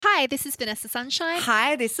Hi, this is Vanessa Sunshine.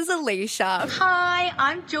 Hi, this is Alicia. Hi,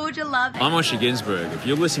 I'm Georgia Love. I'm Osher Ginsberg. If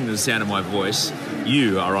you're listening to the sound of my voice,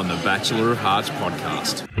 you are on the Bachelor of Hearts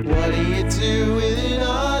podcast. What do you do with an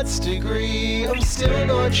arts degree? I'm still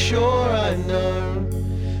not sure I know.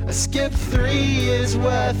 I skipped 3 years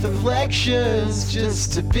worth of lectures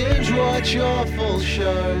just to binge watch your full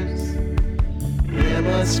shows. There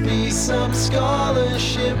must be some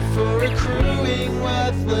scholarship for accruing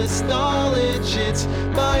worthless knowledge. It's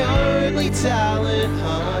my only talent,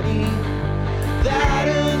 honey, that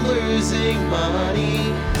and losing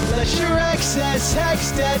money. Let your excess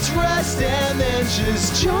hex debts rest and then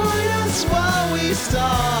just join us while we start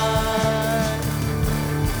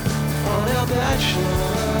on our Bachelor.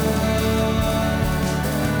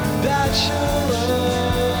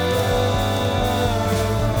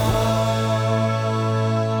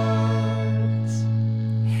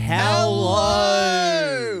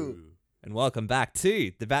 Hello! And welcome back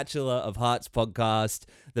to the Bachelor of Hearts podcast,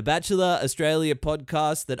 the Bachelor Australia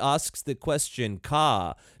podcast that asks the question: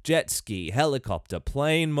 car, jet ski, helicopter,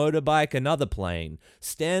 plane, motorbike, another plane,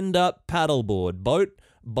 stand-up paddleboard, boat,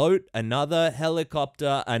 another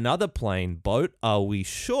helicopter, another plane, boat. Are we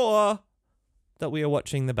sure that we are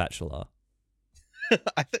watching The Bachelor?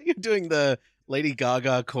 I think you're doing the Lady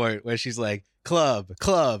Gaga quote where she's like, club,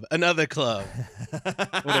 another club.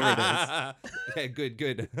 Whatever it is. Yeah,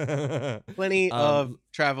 good. Plenty of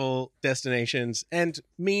travel destinations and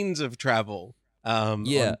means of travel on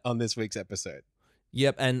this week's episode.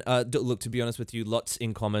 Yep, and look, to be honest with you, lots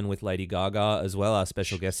in common with Lady Gaga as well. Our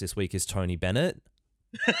special guest this week is Tony Bennett.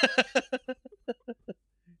 Do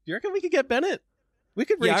you reckon we could get Bennett? We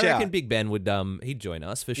could reach out. I reckon Big Ben would he'd join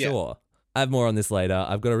us for sure. I have more on this later.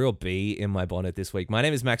 I've got a real bee in my bonnet this week. My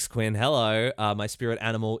name is Max Quinn. Hello. My spirit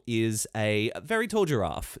animal is a very tall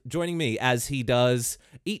giraffe. Joining me, as he does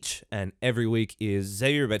each and every week, is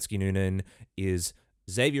Xavier Rebetsky-Noonan,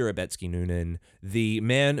 the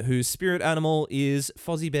man whose spirit animal is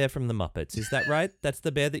Fozzie Bear from the Muppets. Is that right? That's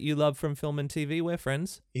the bear that you love from film and TV? We're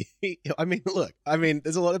friends. I mean,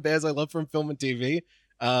 there's a lot of bears I love from film and TV.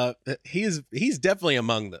 He's definitely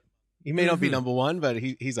among them. He may not be number one, but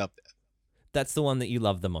he's up there. That's the one that you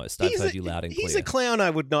love the most. I've heard you loud and clear. He's a clown I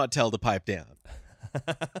would not tell to pipe down.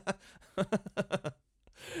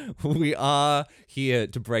 We are here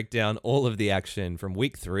to break down all of the action from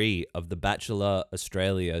week 3 of The Bachelor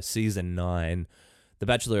Australia Season 9. The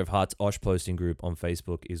Bachelor of Hearts Osh posting group on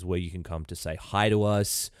Facebook is where you can come to say hi to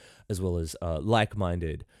us, as well as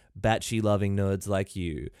like-minded, Batchy-loving nerds like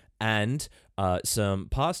you, and some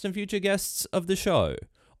past and future guests of the show.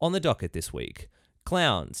 On the docket this week,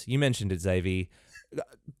 clowns. You mentioned it, Xavier.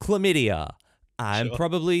 Chlamydia. And Sure.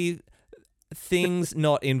 probably things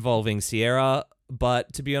not involving Sierra.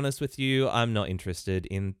 But to be honest with you, I'm not interested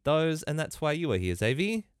in those. And that's why you are here,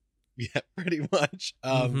 Xavier. Yeah, pretty much.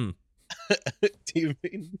 Do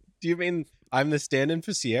you mean I'm the stand-in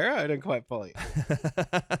for Sierra? I don't quite follow you.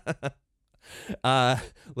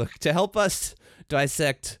 Look, to help us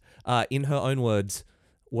dissect, in her own words,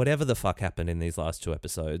 whatever the fuck happened in these last 2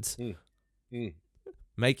 episodes,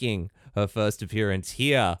 making her first appearance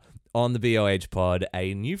here on the BOH pod,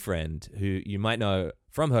 a new friend who you might know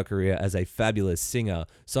from her career as a fabulous singer,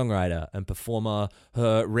 songwriter, and performer.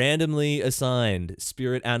 Her randomly assigned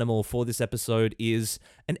spirit animal for this episode is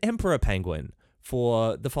an emperor penguin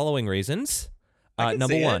for the following reasons.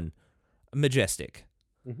 Number 1, majestic.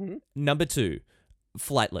 Mm-hmm. Number 2,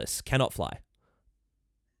 flightless, cannot fly.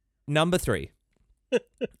 Number 3,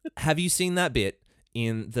 have you seen that bit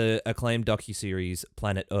in the acclaimed docuseries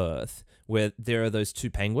Planet Earth where there are those 2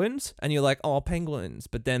 penguins and you're like, oh, penguins,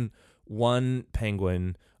 but then one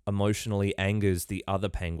penguin emotionally angers the other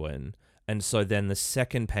penguin, and so then the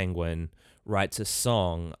second penguin writes a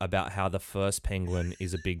song about how the first penguin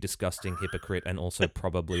is a big disgusting hypocrite and also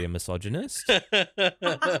probably a misogynist?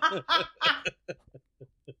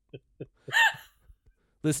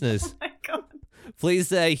 Listeners, Oh my God. please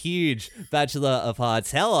say huge Bachelor of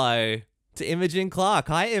Hearts hello to Imogen Clark.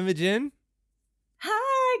 Hi, Imogen.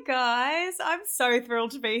 Hi, guys. I'm so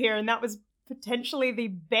thrilled to be here, and that was potentially the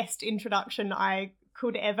best introduction I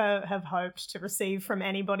could ever have hoped to receive from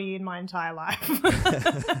anybody in my entire life.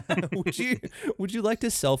 Would you like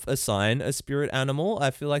to self-assign a spirit animal?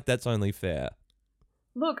 I feel like that's only fair.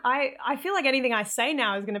 Look, I feel like anything I say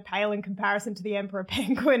now is going to pale in comparison to the Emperor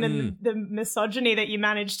Penguin and the misogyny that you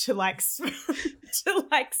managed to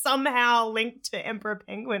somehow link to Emperor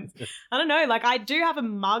Penguins. I don't know. Like, I do have a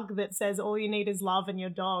mug that says all you need is love and your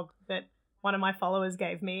dog that one of my followers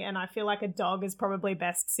gave me, and I feel like a dog is probably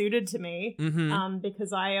best suited to me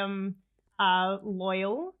because I am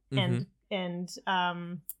loyal and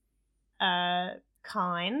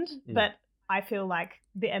kind, but I feel like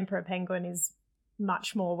the Emperor Penguin is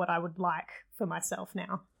much more what I would like for myself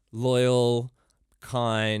now. Loyal,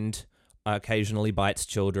 kind, occasionally bites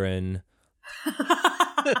children.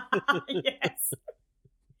 Yes.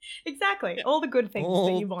 Exactly. All the good things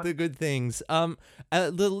that you want. The good things. The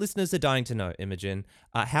listeners are dying to know, Imogen.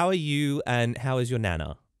 How are you and how is your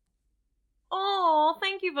Nana? Oh,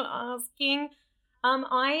 thank you for asking.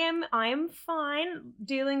 I am fine.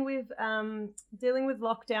 Dealing with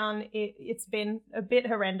lockdown. It's been a bit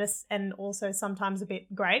horrendous and also sometimes a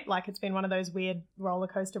bit great. Like it's been one of those weird roller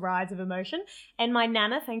coaster rides of emotion. And my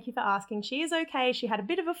Nana, thank you for asking. She is okay. She had a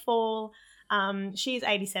bit of a fall. She's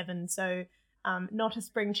 87, so not a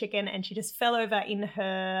spring chicken, and she just fell over in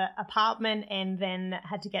her apartment and then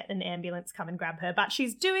had to get an ambulance come and grab her. But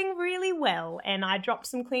she's doing really well, and I dropped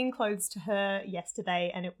some clean clothes to her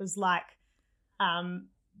yesterday, and it was like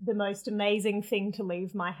the most amazing thing to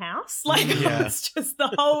leave my house. Like it's just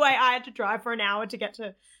the whole way. I had to drive for an hour to get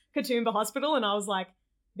to Katoomba Hospital, and I was like,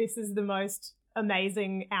 this is the most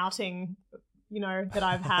amazing outing, that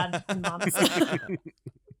I've had in months.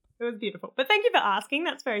 It was beautiful. But thank you for asking.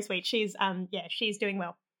 That's very sweet. She's doing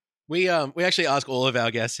well. We actually ask all of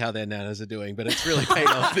our guests how their nanas are doing, but it's really paid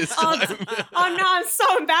off this time. Oh no, I'm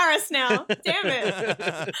so embarrassed now. Damn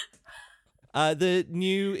it. The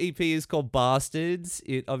new EP is called Bastards.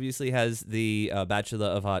 It obviously has the Bachelor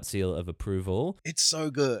of Arts seal of approval. It's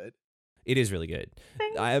so good. It is really good.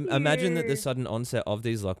 I imagine that the sudden onset of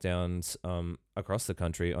these lockdowns across the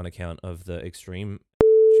country on account of the extreme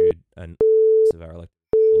and of our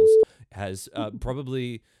has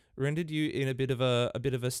probably rendered you in a bit of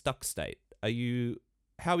a stuck state. How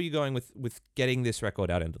are you going with getting this record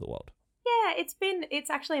out into the world? Yeah, it's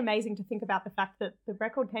actually amazing to think about the fact that the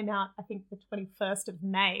record came out, I think, the 21st of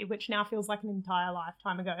May, which now feels like an entire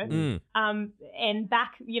lifetime ago. And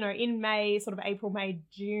back, in May, sort of April, May,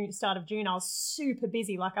 June, start of June, I was super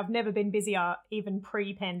busy. Like I've never been busier, even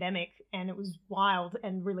pre-pandemic, and it was wild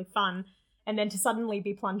and really fun. And then to suddenly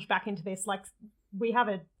be plunged back into this, like we have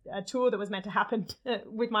a tour that was meant to happen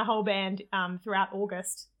with my whole band throughout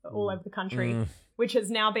August all over the country, which has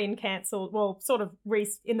now been cancelled, well, sort of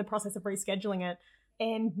in the process of rescheduling it.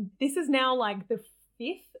 And this is now like the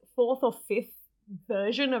fourth or fifth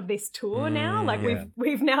version of this tour now. Like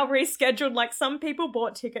we've now rescheduled, like some people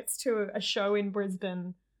bought tickets to a show in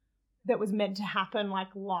Brisbane that was meant to happen like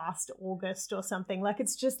last August or something. Like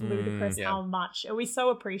it's just ludicrous how much we so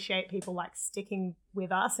appreciate people like sticking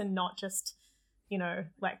with us and not just,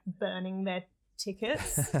 like burning their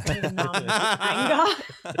tickets in anger.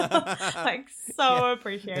 Like so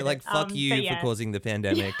appreciate They're like, fuck you for causing the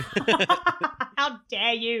pandemic. How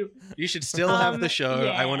dare you? You should still have the show.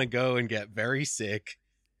 I want to go and get very sick.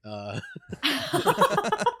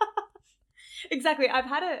 Exactly.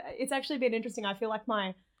 It's actually been interesting. I feel like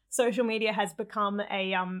my social media has become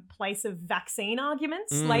a place of vaccine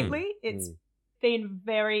arguments lately. It's been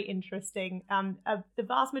very interesting. The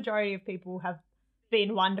vast majority of people have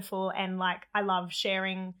been wonderful, and like I love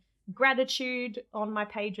sharing gratitude on my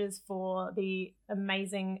pages for the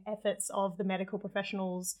amazing efforts of the medical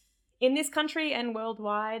professionals in this country and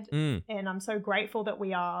worldwide. And I'm so grateful that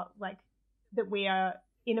we are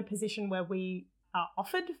in a position where we are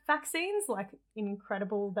offered vaccines. Like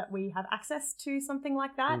incredible that we have access to something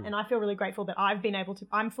like that. And I feel really grateful that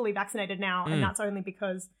I'm fully vaccinated now, and that's only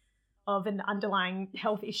because of an underlying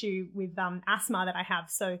health issue with asthma that I have.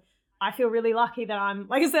 So I feel really lucky that I'm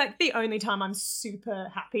like, it's like the only time I'm super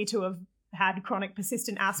happy to have had chronic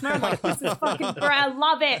persistent asthma. I'm like, this is fucking great. I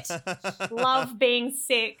love it. Love being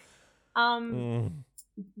sick.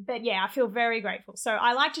 But yeah, I feel very grateful. So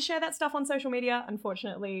I like to share that stuff on social media.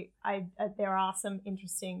 Unfortunately, there are some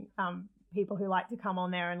interesting people who like to come on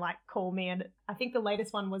there and like call me. And I think the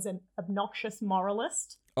latest one was an obnoxious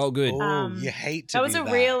moralist. Oh, good. You hate to that was be a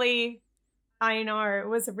that. really, I know, it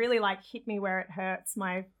was a really like hit me where it hurts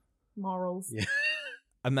my morals. Yeah.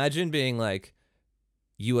 Imagine being like,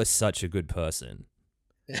 you are such a good person.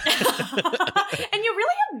 And you're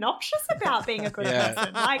really obnoxious about being a good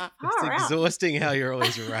person. Like, it's exhausting how you're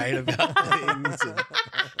always right about things.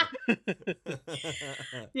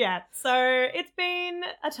 Yeah, so it's been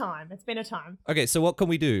a time. Okay, so what can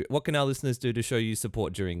we do? What can our listeners do to show you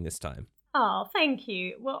support during this time? Oh, thank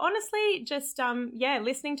you. Well, honestly, just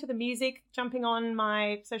listening to the music, jumping on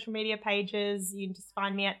my social media pages. You can just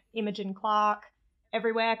find me at Imogen Clark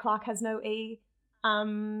everywhere. Clark has no E,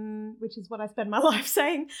 which is what I spend my life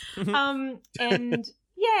saying. And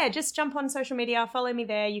yeah, just jump on social media, follow me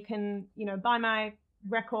there. You can, buy my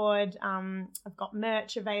record. I've got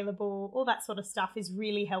merch available. All that sort of stuff is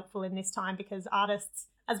really helpful in this time because artists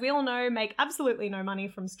as we all know, make absolutely no money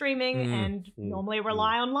from streaming and normally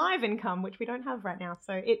rely on live income, which we don't have right now.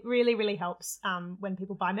 So it really, really helps when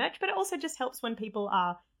people buy merch, but it also just helps when people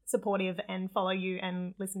are supportive and follow you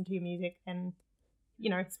and listen to your music and, you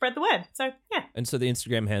know, spread the word. So, yeah. And so the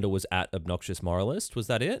Instagram handle was @obnoxiousmoralist. Was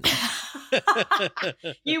that it?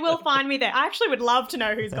 You will find me there. I actually would love to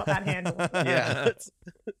know who's got that handle. Yeah,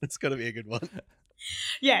 it's got to be a good one.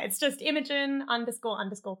 Yeah, it's just Imogen __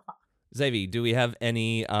 Clark. Xavier, do we have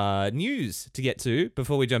any news to get to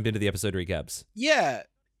before we jump into the episode recaps? Yeah.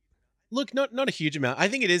 Look, not a huge amount. I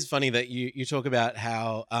think it is funny that you talk about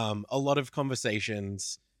how a lot of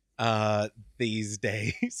conversations these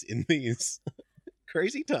days in these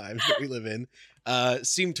crazy times that we live in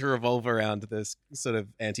seem to revolve around this sort of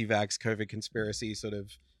anti-vax COVID conspiracy sort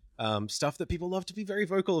of stuff that people love to be very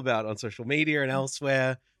vocal about on social media and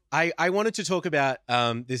elsewhere. I wanted to talk about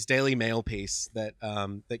this Daily Mail piece that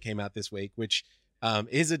came out this week, which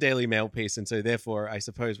is a Daily Mail piece, and so therefore I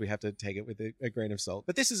suppose we have to take it with a grain of salt.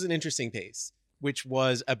 But this is an interesting piece, which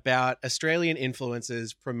was about Australian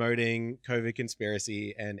influencers promoting COVID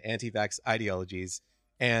conspiracy and anti-vax ideologies.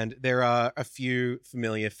 And there are a few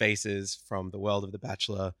familiar faces from the world of The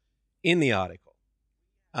Bachelor in the article.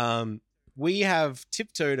 We have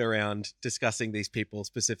tiptoed around discussing these people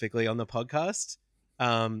specifically on the podcast.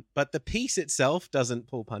 But the piece itself doesn't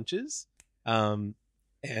pull punches. And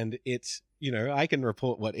it, you know, I can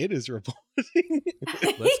report what it is reporting.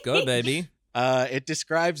 Let's go, baby. It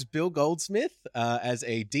describes Bill Goldsmith as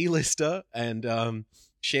a D-lister and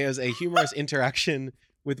shares a humorous interaction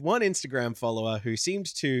with one Instagram follower who seemed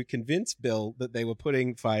to convince Bill that they were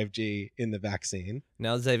putting 5G in the vaccine.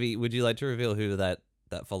 Now, Xavier, would you like to reveal who that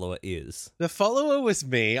follower is? The follower was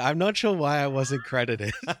me. I'm not sure why I wasn't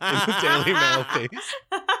credited in the Daily Mail piece.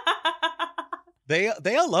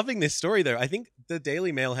 They are loving this story, though. I think the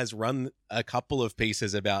Daily Mail has run a couple of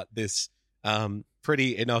pieces about this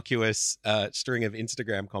pretty innocuous string of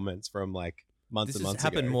Instagram comments from like months and months ago.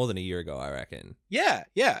 This happened more than a year ago, I reckon. Yeah.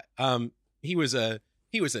 He was an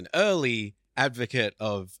early advocate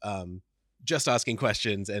of just asking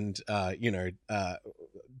questions and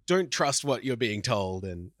don't trust what you're being told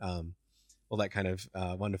and all that kind of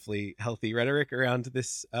wonderfully healthy rhetoric around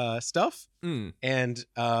this stuff. And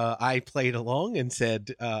I played along and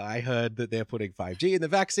said, I heard that they're putting 5G in the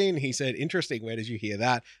vaccine. He said, interesting. Where did you hear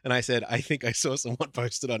that? And I said, I think I saw someone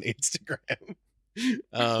posted on Instagram.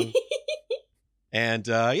 And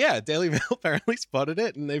Daily Mail apparently spotted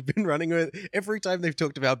it, and they've been running with it. Every time they've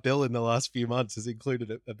talked about Bill in the last few months has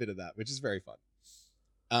included a bit of that, which is very fun.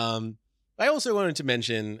 I also wanted to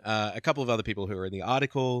mention a couple of other people who are in the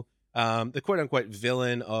article. The quote-unquote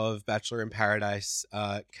villain of Bachelor in Paradise,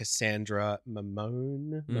 Cassandra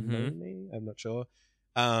Mamone, I'm not sure,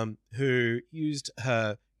 who used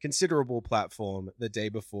her considerable platform the day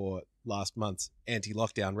before last month's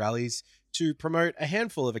anti-lockdown rallies to promote a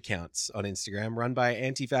handful of accounts on Instagram run by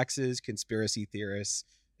anti-vaxxers, conspiracy theorists,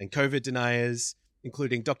 and COVID deniers,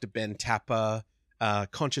 including Dr. Ben Tapper,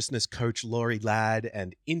 consciousness coach Laurie Ladd,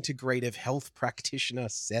 and integrative health practitioner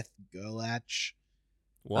Seth Gerlach.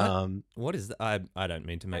 What? What is that? I don't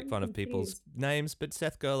mean to make fun of people's names, but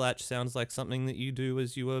Seth Gerlach sounds like something that you do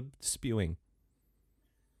as you were spewing.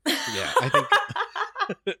 Yeah, I think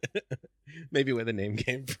maybe where the name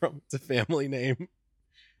came from. It's a family name.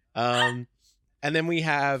 And then we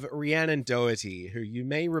have Rhiannon Doherty, who you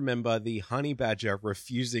may remember the honey badger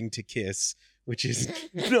refusing to kiss, which is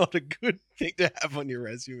not a good thing to have on your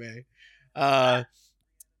resume.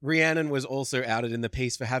 Rhiannon was also outed in the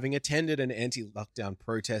piece for having attended an anti-lockdown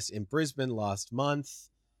protest in Brisbane last month.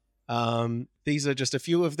 These are just a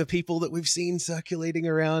few of the people that we've seen circulating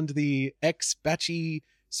around the ex-Batchy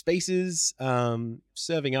spaces,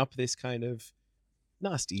 serving up this kind of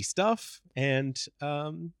nasty stuff. And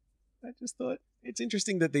I just thought it's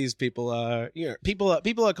interesting that these people are, people are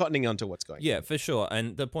cottoning onto what's going on. Yeah, for sure.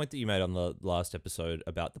 And the point that you made on the last episode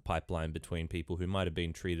about the pipeline between people who might have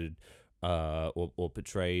been treated or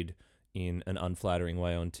portrayed in an unflattering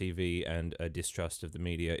way on TV and a distrust of the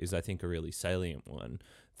media is, I think, a really salient one.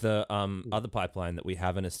 The other pipeline that we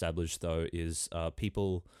haven't established, though, is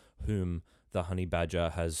people whom the honey badger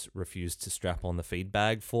has refused to strap on the feed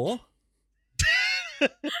bag for.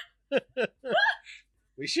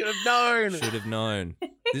 We should have known. Should have known.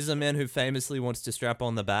 This is a man who famously wants to strap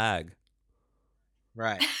on the bag.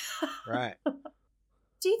 Right.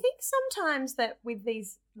 Do you think sometimes that with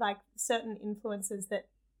these like certain influencers that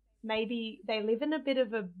maybe they live in a bit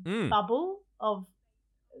of a bubble of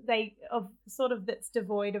sort of that's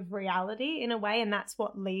devoid of reality in a way, and that's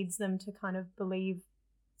what leads them to kind of believe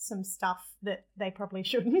some stuff that they probably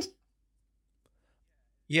shouldn't?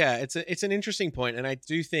 Yeah, it's an interesting point, and I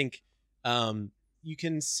do think you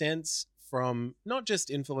can sense from not just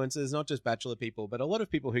influencers, not just Bachelor people, but a lot of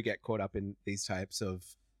people who get caught up in these types of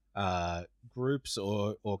groups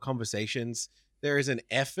or conversations, there is an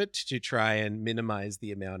effort to try and minimize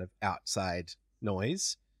the amount of outside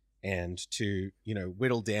noise and to,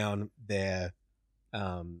 whittle down their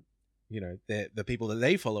the people that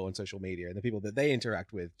they follow on social media and the people that they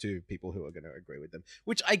interact with to people who are going to agree with them,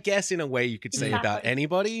 which I guess in a way you could say about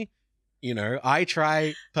anybody. I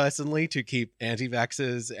try personally to keep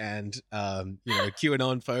anti-vaxxers and,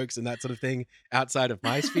 QAnon folks and that sort of thing outside of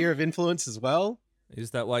my sphere of influence as well.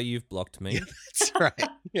 Is that why you've blocked me? Yeah, that's right.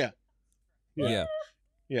 Yeah.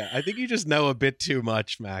 Yeah, I think you just know a bit too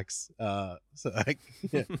much, Max. Yeah.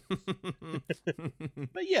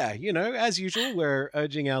 But yeah, as usual, we're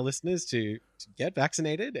urging our listeners to get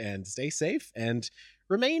vaccinated and stay safe and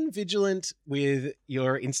remain vigilant with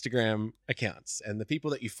your Instagram accounts and the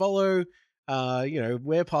people that you follow.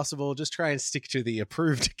 Where possible, just try and stick to the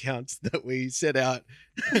approved accounts that we set out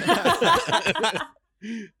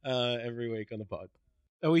every week on the pod.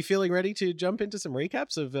 Are we feeling ready to jump into some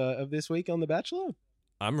recaps of this week on The Bachelor?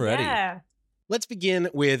 I'm ready. Yeah. Let's begin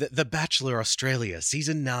with The Bachelor Australia,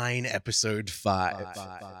 Season 9, Episode 5.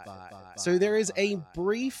 So there is a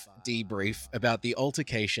brief debrief about the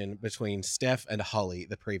altercation between Steph and Holly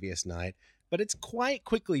the previous night, but it's quite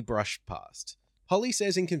quickly brushed past. Holly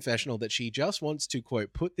says in confessional that she just wants to,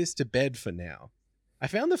 quote, put this to bed for now. I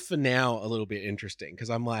found the for now a little bit interesting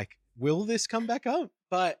because I'm like, will this come back up?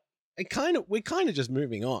 But we're kind of just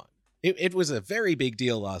moving on. It was a very big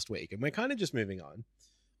deal last week, and we're kind of just moving on.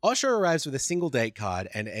 Osher arrives with a single date card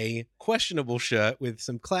and a questionable shirt with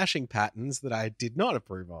some clashing patterns that I did not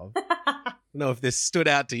approve of. I don't know if this stood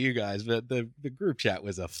out to you guys, but the group chat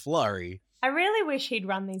was a flurry. I really wish he'd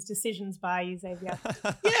run these decisions by you, Xavier.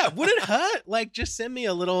 Yeah, would it hurt? Like, just send me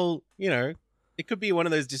a little, it could be one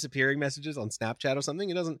of those disappearing messages on Snapchat or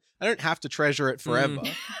something. I don't have to treasure it forever.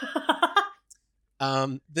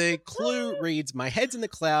 The clue reads, my head's in the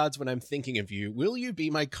clouds when I'm thinking of you. Will you be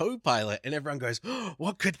my co-pilot? And everyone goes, oh,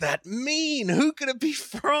 what could that mean? Who could it be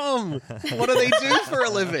from? What do they do for a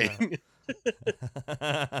living?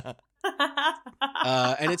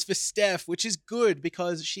 And it's for Steph, which is good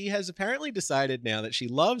because she has apparently decided now that she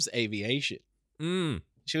loves aviation.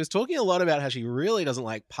 She was talking a lot about how she really doesn't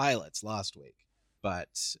like pilots last week,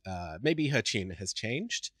 but maybe her tune has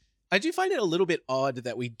changed. I do find it a little bit odd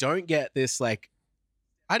that we don't get this, like,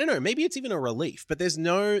 I don't know, maybe it's even a relief, but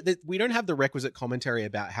we don't have the requisite commentary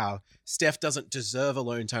about how Steph doesn't deserve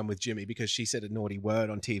alone time with Jimmy because she said a naughty word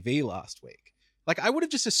on TV last week. Like, I would have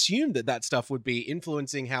just assumed that stuff would be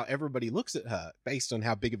influencing how everybody looks at her based on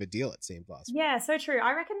how big of a deal it seemed last week. Yeah, so true.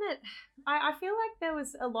 I reckon that I feel like there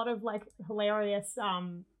was a lot of like hilarious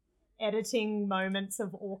editing moments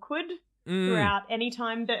of awkward throughout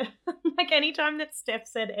anytime that Steph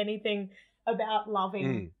said anything about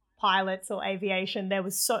loving pilots or aviation. There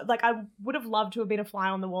was I would have loved to have been a fly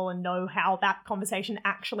on the wall and know how that conversation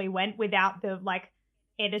actually went without the like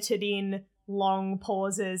edited in long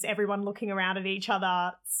pauses, everyone looking around at each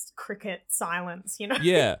other, cricket silence,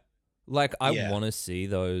 Yeah. Like I want to see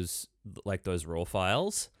those raw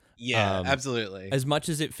files. Yeah, absolutely. As much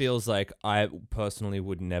as it feels like I personally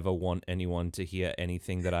would never want anyone to hear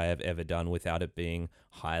anything that I have ever done without it being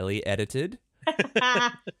highly edited.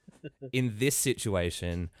 In this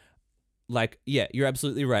situation, you're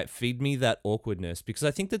absolutely right. Feed me that awkwardness because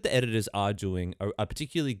I think that the editors are doing a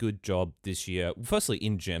particularly good job this year. Firstly,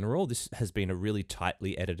 in general, this has been a really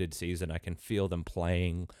tightly edited season. I can feel them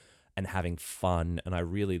playing and having fun, and I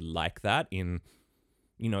really like that in,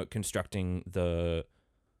 constructing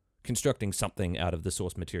something out of the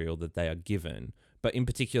source material that they are given. But in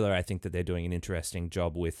particular, I think that they're doing an interesting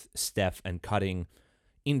job with Steph and cutting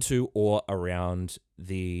into or around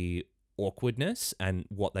the awkwardness and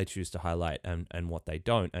what they choose to highlight and what they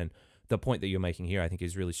don't. And the point that you're making here, I think,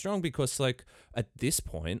 is really strong because, like, at this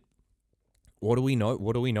point, what do we know?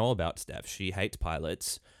 What do we know about Steph? She hates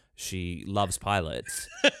pilots. She loves pilots,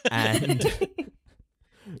 and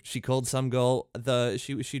she called some girl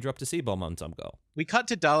she dropped a C-bomb on some girl. We cut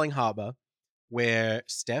to Darling Harbour, where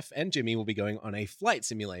Steph and Jimmy will be going on a flight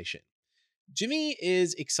simulation. Jimmy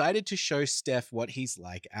is excited to show Steph what he's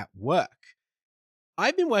like at work.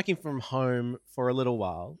 I've been working from home for a little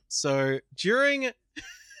while, so during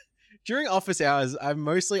office hours, I'm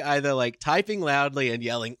mostly either like typing loudly and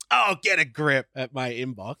yelling, "Oh, get a grip," at my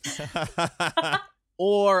inbox,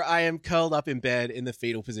 or I am curled up in bed in the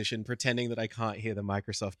fetal position, pretending that I can't hear the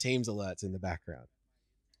Microsoft Teams alerts in the background.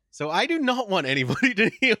 So I do not want anybody to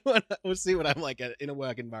hear or see what I'm like in a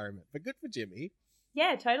work environment. But good for Jimmy.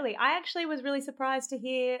 Yeah, totally. I actually was really surprised to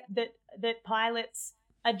hear that pilots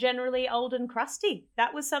are generally old and crusty.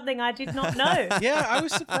 That was something I did not know. Yeah, I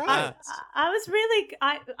was surprised. I was really,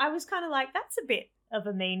 I was kind of like, that's a bit of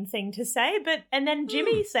a mean thing to say, and then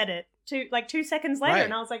Jimmy said it 2 seconds later, Right.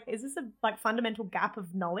 and I was like, is this a fundamental gap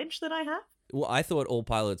of knowledge that I have? Well, I thought all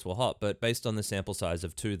pilots were hot, but based on the sample size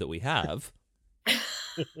of 2 that we have,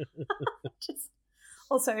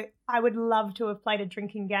 Also, I would love to have played a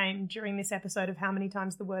drinking game during this episode of how many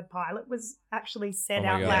times the word pilot was actually said Oh my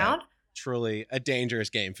out God. loud. Truly a dangerous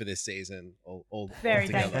game for this season.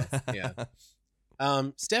 Very altogether.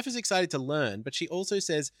 Yeah. Steph is excited to learn, but she also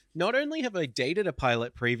says, not only have I dated a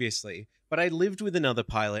pilot previously, but I lived with another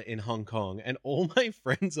pilot in Hong Kong, and all my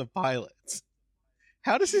friends are pilots.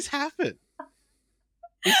 How does this happen?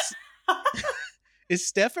 Is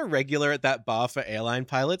Steph a regular at that bar for airline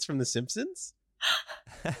pilots from The Simpsons?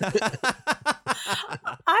 I've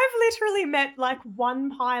literally met like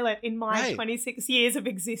one pilot in my Right. 26 years of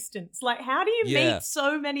existence. Like, how do you Yeah. meet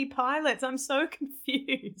so many pilots? I'm so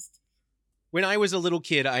confused. When I was a little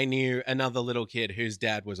kid, I knew another little kid whose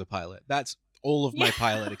dad was a pilot. That's all of my Yeah.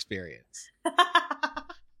 pilot experience.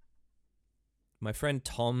 my friend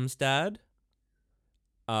Tom's dad,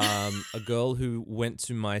 a girl who went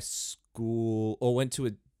to my school or went to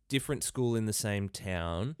a different school in the same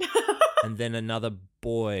town, and then another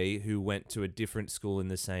boy who went to a different school in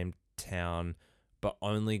the same town but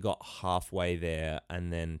only got halfway there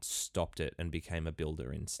and then stopped it and became a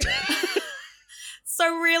builder instead.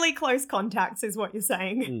 So really close contacts is what you're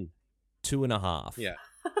saying. 2.5. Yeah.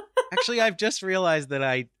 Actually, I've just realized that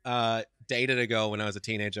I dated a girl when I was a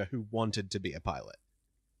teenager who wanted to be a pilot.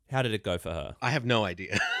 How did it go for her? I have no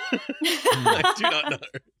idea. I do not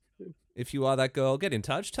know. If you are that girl, get in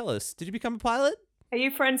touch. Tell us. Did you become a pilot? Are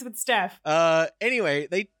you friends with Steph? Anyway,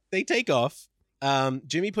 they take off.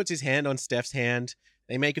 Jimmy puts his hand on Steph's hand.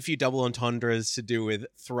 They make a few double entendres to do with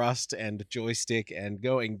thrust and joystick and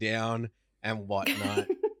going down and whatnot.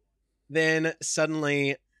 Then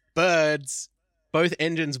suddenly, birds, both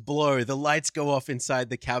engines blow, the lights go off inside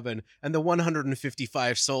the cabin, and the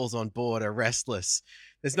 155 souls on board are restless.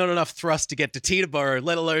 There's not enough thrust to get to Teterboro,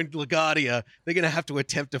 let alone LaGuardia. They're going to have to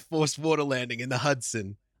attempt a forced water landing in the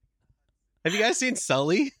Hudson. Have you guys seen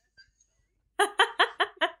Sully?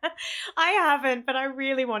 I haven't, but I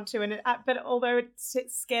really want to. But although it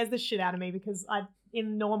scares the shit out of me because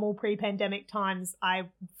in normal pre-pandemic times, I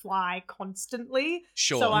fly constantly.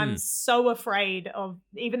 Sure. So I'm so afraid of,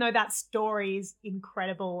 even though that story is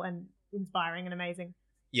incredible and inspiring and amazing.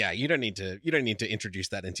 Yeah, you don't need to introduce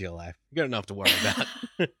that into your life. You got enough to worry about.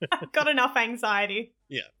 I've got enough anxiety.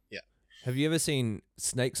 Yeah. Have you ever seen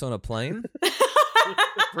Snakes on a Plane?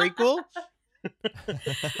 Prequel?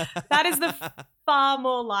 That is the far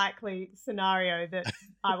more likely scenario that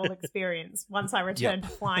I will experience once I return to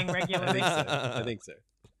flying regularly. I think so.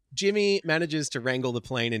 Jimmy manages to wrangle the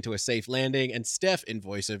plane into a safe landing, and Steph in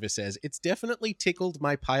voiceover says, "It's definitely tickled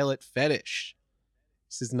my pilot fetish."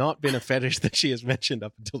 This has not been a fetish that she has mentioned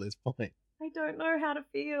up until this point. I don't know how to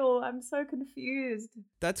feel. I'm so confused.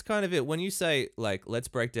 That's kind of it. When you say, like, let's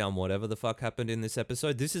break down whatever the fuck happened in this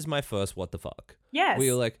episode, this is my first what the fuck. Yes. We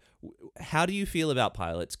were like, how do you feel about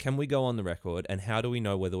pilots? Can we go on the record? And how do we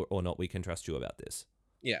know whether or not we can trust you about this?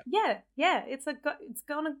 Yeah. It's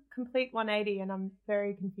gone a complete 180, and I'm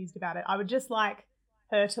very confused about it. I would just like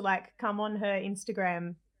her to come on her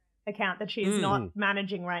Instagram account that she is not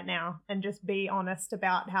managing right now and just be honest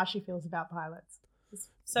about how she feels about pilots,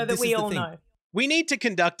 so that This we is the all thing. know. We need to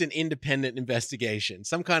conduct an independent investigation,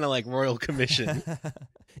 some kind of royal commission.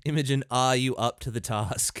 Imogen, are you up to the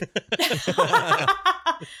task?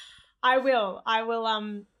 I will.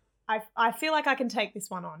 I feel like I can take this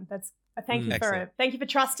one on. Thank you for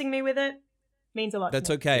trusting me with it. Means a lot. That's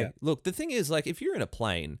to me. okay. Yeah. Look, the thing is, if you're in a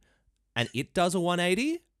plane and it does a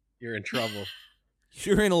 180, You're in trouble.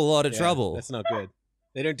 you're in a lot of Yeah, trouble. That's not good.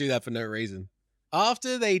 They don't do that for no reason.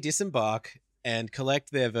 After they disembark and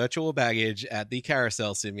collect their virtual baggage at the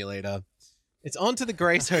carousel simulator, it's on to the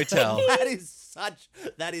Grace Hotel. that is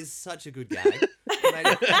such a good gag.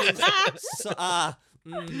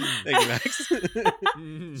 Thank you, Max.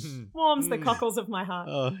 Warms the cockles of my heart.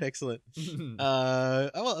 Oh, excellent.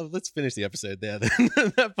 Well, let's finish the episode there then.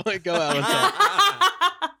 At that point, go out on top.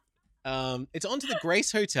 It's on to the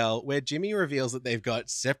Grace Hotel, where Jimmy reveals that they've got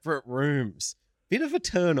separate rooms. Bit of a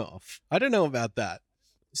turn-off. I don't know about that.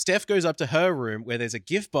 Steph goes up to her room, where there's a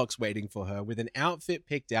gift box waiting for her with an outfit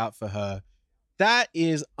picked out for her. That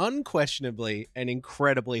is unquestionably an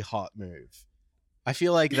incredibly hot move. I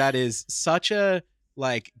feel like that is such a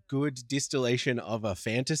good distillation of a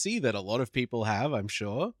fantasy that a lot of people have, I'm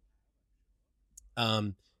sure.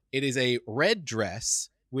 It is a red dress,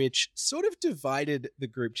 which sort of divided the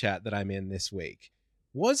group chat that I'm in this week.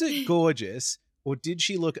 Was it gorgeous, or did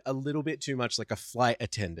she look a little bit too much like a flight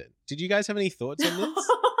attendant? Did you guys have any thoughts on this?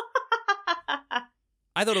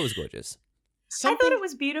 I thought it was gorgeous. I thought it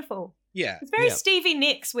was beautiful. Yeah. It's very Yeah. Stevie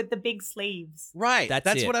Nicks with the big sleeves. Right.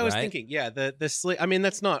 That's it, what I was right? thinking. Yeah, the sleeve. I mean,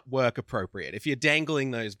 that's not work appropriate. If you're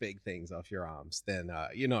dangling those big things off your arms, then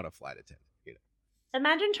you're not a flight attendant. You know?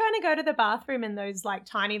 Imagine trying to go to the bathroom in those like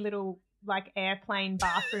tiny little like airplane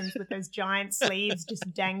bathrooms with those giant sleeves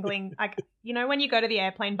just dangling. Like, you know, when you go to the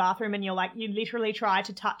airplane bathroom and you're like, you literally try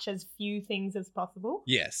to touch as few things as possible.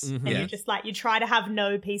 Yes. Mhm. And Yeah. you just like, you try to have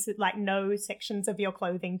no pieces, like no sections of your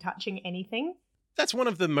clothing touching anything. That's one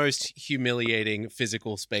of the most humiliating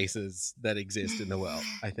physical spaces that exist in the world,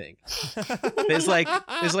 I think. There's like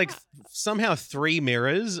somehow 3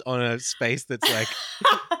 mirrors on a space that's like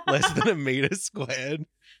less than a meter squared.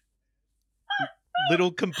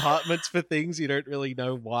 Little compartments for things you don't really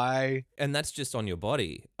know why. And that's just on your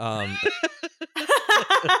body. Don't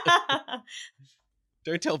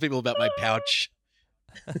tell people about my pouch.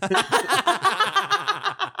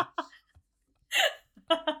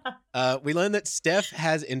 We learn that Steph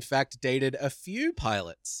has in fact dated a few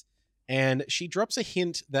pilots, and she drops a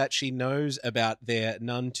hint that she knows about their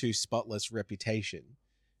none too spotless reputation.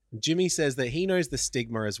 Jimmy says that he knows the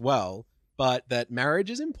stigma as well, but that marriage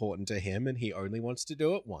is important to him and he only wants to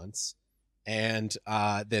do it once. And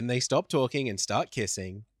then they stop talking and start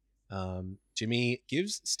kissing. Jimmy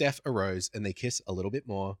gives Steph a rose and they kiss a little bit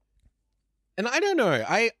more. And I don't know,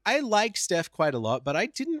 I like Steph quite a lot, but I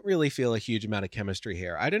didn't really feel a huge amount of chemistry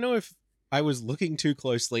here. I don't know if I was looking too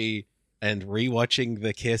closely and rewatching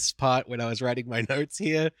the kiss part when I was writing my notes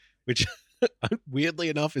here, which weirdly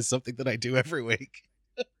enough is something that I do every week.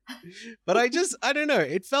 But I don't know.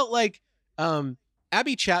 It felt like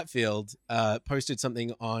Abby Chatfield posted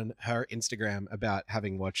something on her Instagram about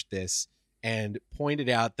having watched this and pointed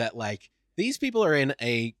out that like these people are in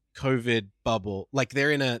a COVID bubble, like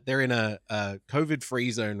they're in a COVID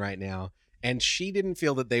free zone right now, and she didn't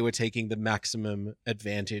feel that they were taking the maximum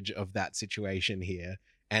advantage of that situation here,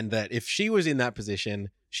 and that if she was in that position,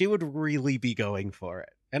 she would really be going for it.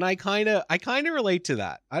 And I kind of relate to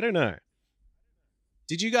that. I don't know.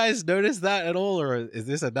 Did you guys notice that at all, or is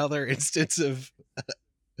this another instance of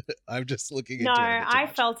I'm just looking No, into it a bit too I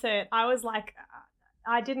much? felt it. I was like,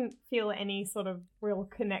 I didn't feel any sort of real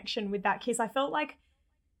connection with that kiss. I felt like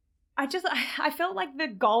I felt like the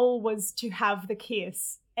goal was to have the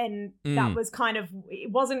kiss, and that was kind of, it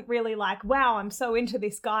wasn't really like, wow, I'm so into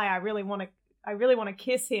this guy, I really want to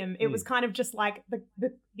kiss him. It was kind of just like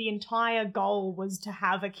the entire goal was to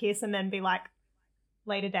have a kiss and then be like,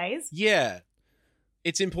 later days. Yeah.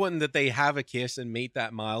 It's important that they have a kiss and meet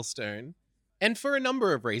that milestone. And for a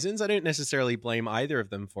number of reasons, I don't necessarily blame either of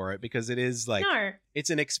them for it, because it is like, No. it's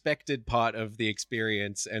an expected part of the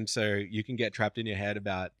experience. And so you can get trapped in your head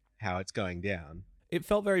about how it's going down. It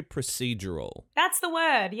felt very procedural. That's the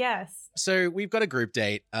word, yes. So we've got a group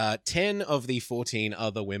date. 10 of the 14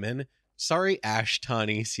 other women. Sorry, Ash,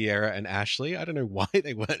 Tani, Sierra, and Ashley. I don't know why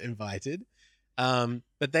they weren't invited.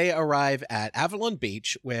 But they arrive at Avalon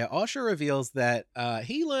Beach, where Osher reveals that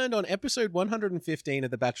he learned on episode 115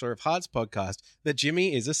 of the Bachelor of Hearts podcast that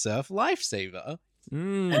Jimmy is a surf lifesaver.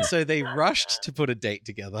 And so they rushed to put a date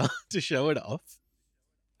together to show it off.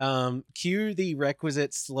 Cue the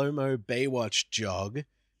requisite slow-mo Baywatch jog.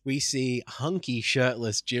 We see hunky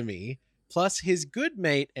shirtless Jimmy, plus his good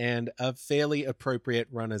mate and a fairly appropriate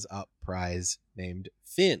runners-up prize named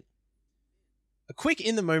Finn. A quick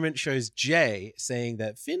in the moment shows Jay saying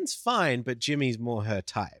that Finn's fine, but Jimmy's more her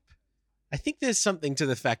type. I think there's something to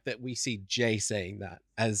the fact that we see Jay saying that,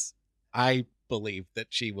 as I believe that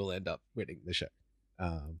she will end up winning the show.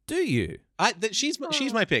 Do you? She's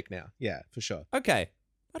my pick now. Yeah, for sure. Okay.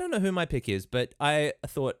 I don't know who my pick is, but I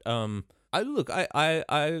thought,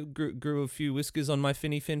 I grew a few whiskers on my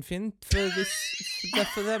Finny Fin for this,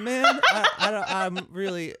 for that man. I don't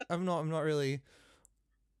really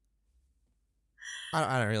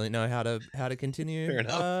know how to continue Fair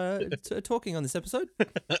enough. talking on this episode. I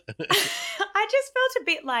just felt a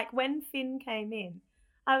bit like when Finn came in,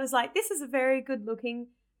 I was like, this is a very good looking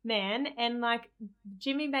man. And like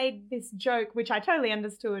Jimmy made this joke, which I totally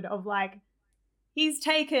understood, of like, he's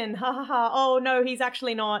taken, ha ha ha. Oh no, he's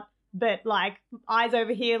actually not. But like, eyes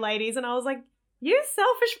over here, ladies. And I was like, you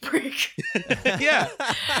selfish prick. Yeah.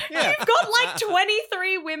 You've got like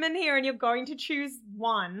 23 women here and you're going to choose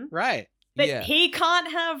one. Right. But Yeah. he can't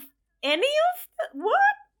have any of what?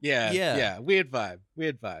 Yeah. Weird vibe.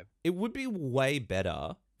 It would be way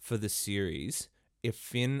better for the series if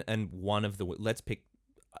Finn and one of the let's pick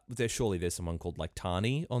there's someone called like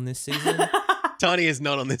Tani on this season. Tani is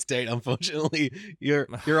not on this date, unfortunately. Your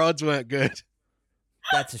odds weren't good.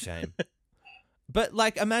 That's a shame. But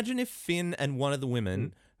like, imagine if Finn and one of the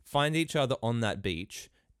women find each other on that beach,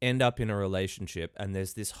 end up in a relationship, and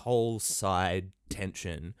there's this whole side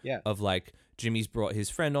tension of like, Jimmy's brought his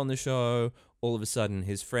friend on the show. All of a sudden,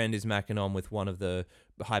 his friend is macking on with one of the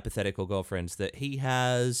hypothetical girlfriends that he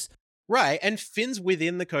has. Right, and Finn's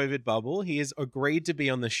within the COVID bubble. He has agreed to be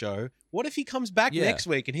on the show. What if he comes back next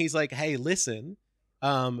week and he's like, hey, listen,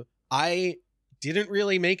 I didn't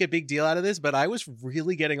really make a big deal out of this, but I was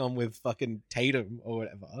really getting on with fucking Tatum or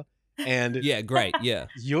whatever. And yeah, great, yeah.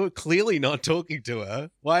 You're clearly not talking to her.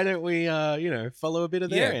 Why don't we, follow a bit of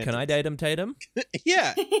their answers? Can I date him, Tatum?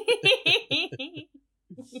 Yeah.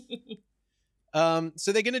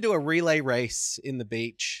 So they're going to do a relay race in the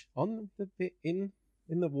beach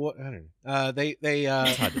in the water. I don't know.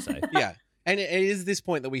 It's hard to say. Yeah. And it is this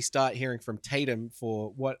point that we start hearing from Tatum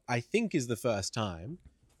for what I think is the first time.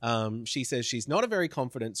 She says she's not a very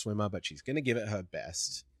confident swimmer, but she's going to give it her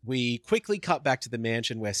best. We quickly cut back to the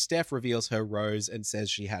mansion where Steph reveals her rose and says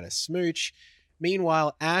she had a smooch.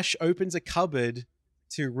 Meanwhile, Ash opens a cupboard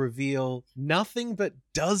to reveal nothing but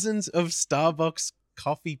dozens of Starbucks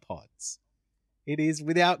coffee pods. It is,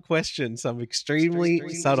 without question, some extremely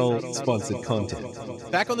subtle sponsored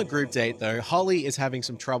content. Back on the group date, though, Holly is having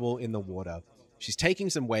some trouble in the water. She's taking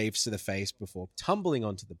some waves to the face before tumbling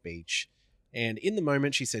onto the beach. And in the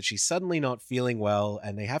moment, she said she's suddenly not feeling well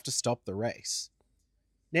and they have to stop the race.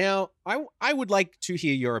 Now, I would like to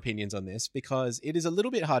hear your opinions on this because it is a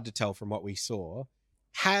little bit hard to tell from what we saw.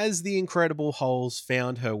 Has the Incredible Holes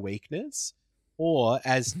found her weakness? Or,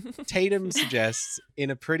 as Tatum suggests in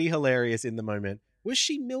a pretty hilarious in the moment, was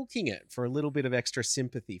she milking it for a little bit of extra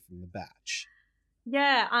sympathy from the batch?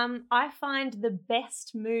 Yeah, I find the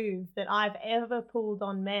best move that I've ever pulled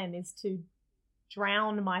on men is to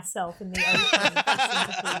drown myself in the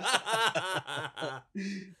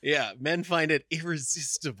ocean. Yeah, men find it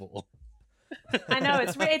irresistible. I know,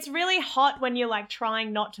 it's really hot when you're like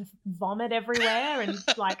trying not to vomit everywhere and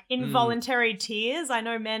like involuntary tears. I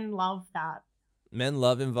know men love that. Men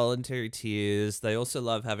love involuntary tears. They also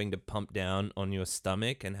love having to pump down on your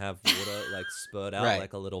stomach and have water like spurt out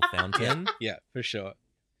like a little fountain. Yeah, for sure.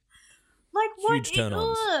 Like what? Huge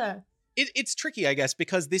turn-ons. It's tricky, I guess,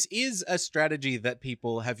 because this is a strategy that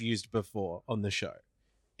people have used before on the show.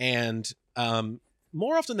 And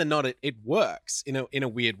more often than not, it works in a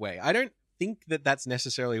weird way. I don't think that that's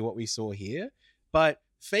necessarily what we saw here, but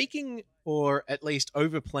faking or at least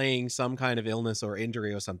overplaying some kind of illness or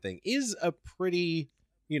injury or something is a pretty,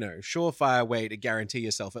 surefire way to guarantee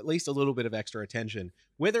yourself at least a little bit of extra attention.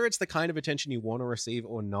 Whether it's the kind of attention you want to receive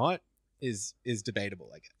or not is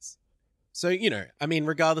debatable, I guess. So,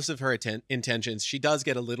 regardless of her intentions, she does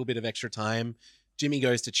get a little bit of extra time. Jimmy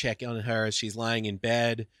goes to check on her as she's lying in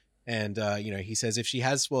bed. And, he says if she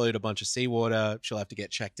has swallowed a bunch of seawater, she'll have to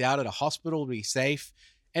get checked out at a hospital to be safe.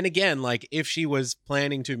 And again, like if she was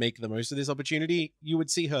planning to make the most of this opportunity, you would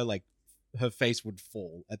see her like her face would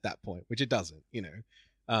fall at that point, which it doesn't,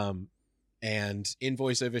 And in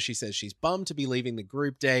voiceover, she says she's bummed to be leaving the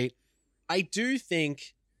group date. I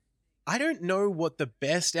don't know what the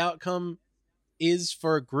best outcome is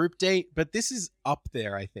for a group date, but this is up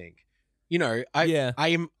there, I think.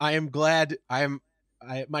 I am glad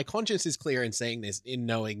my conscience is clear in saying this, in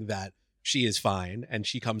knowing that she is fine and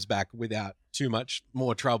she comes back without too much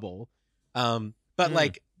more trouble. But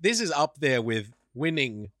like this is up there with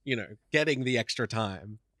winning, getting the extra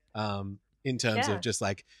time in terms of just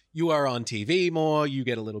like you are on TV more, you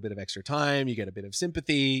get a little bit of extra time, you get a bit of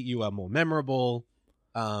sympathy, you are more memorable.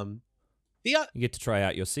 You get to try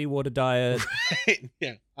out your seawater diet.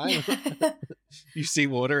 Yeah. You see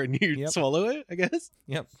water and you swallow it, I guess.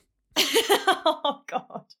 Yep. Oh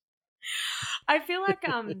God. I feel like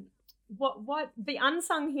what the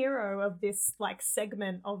unsung hero of this like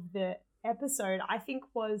segment of the episode, I think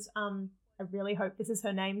was I really hope this is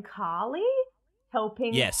her name, Carly,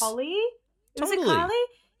 helping Holly. Was it Carly?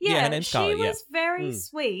 Yeah, her name's Carly, she was very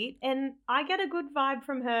sweet, and I get a good vibe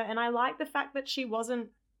from her, and I like the fact that she wasn't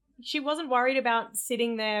worried about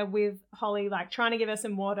sitting there with Holly, like trying to give her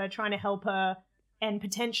some water, trying to help her, and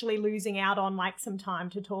potentially losing out on like some time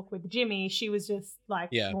to talk with Jimmy. She was just like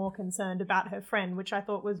more concerned about her friend, which I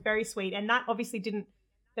thought was very sweet. And that obviously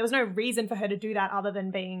there was no reason for her to do that other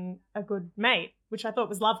than being a good mate, which I thought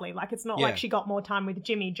was lovely. Like it's not like she got more time with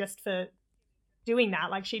Jimmy just for doing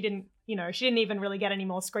that. Like she didn't even really get any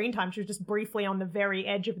more screen time. She was just briefly on the very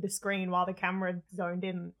edge of the screen while the camera zoned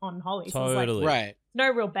in on Holly. Totally. So right.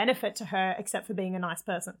 No real benefit to her except for being a nice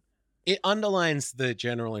person. It underlines the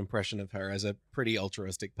general impression of her as a pretty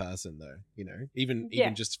altruistic person, though, even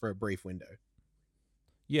just for a brief window.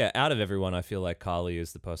 Yeah, out of everyone, I feel like Carly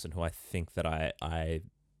is the person who I think that I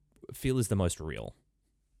feel is the most real.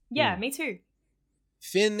 Yeah, me too.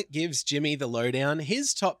 Finn gives Jimmy the lowdown.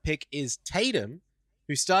 His top pick is Tatum,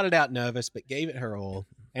 who started out nervous but gave it her all,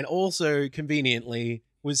 and also conveniently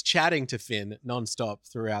was chatting to Finn nonstop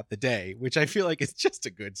throughout the day, which I feel like is just a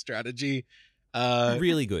good strategy.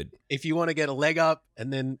 Really good. If you want to get a leg up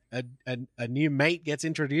and then a new mate gets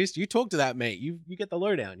introduced, you talk to that mate. You get the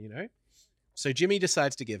lowdown, So Jimmy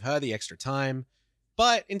decides to give her the extra time.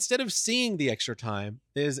 But instead of seeing the extra time,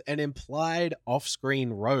 there's an implied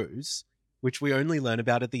off-screen rose, which we only learn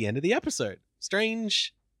about at the end of the episode.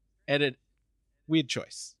 Strange edit, weird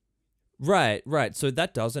choice. Right. So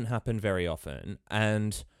that doesn't happen very often.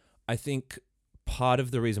 And I think part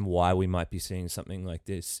of the reason why we might be seeing something like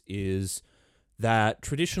this is that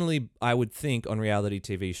traditionally, I would think on reality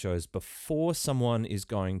TV shows, before someone is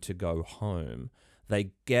going to go home,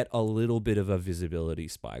 they get a little bit of a visibility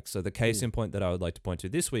spike. So the case in point that I would like to point to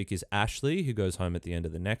this week is Ashley, who goes home at the end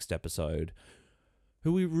of the next episode,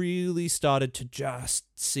 who we really started to just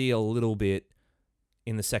see a little bit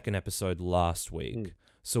in the second episode last week.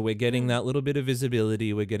 So we're getting that little bit of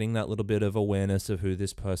visibility. We're getting that little bit of awareness of who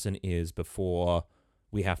this person is before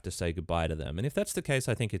we have to say goodbye to them. And if that's the case,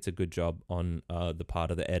 I think it's a good job on the part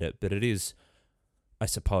of the edit. But it is, I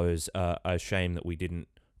suppose, a shame that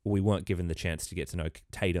we weren't given the chance to get to know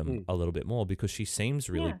Tatum a little bit more, because she seems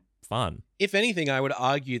really fun. If anything, I would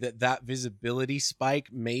argue that visibility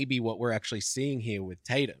spike may be what we're actually seeing here with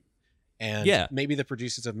Tatum. And maybe the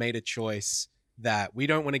producers have made a choice that we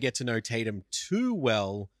don't want to get to know Tatum too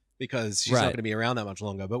well because she's not going to be around that much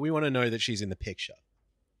longer, but we want to know that she's in the picture.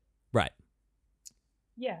 Right.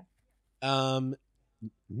 Yeah.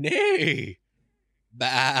 Nay.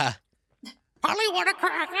 Bah. Polly, want a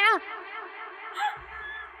cracker?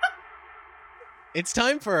 It's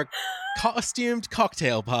time for a costumed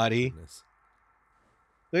cocktail party.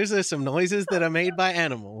 Those are some noises that are made by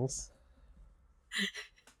animals.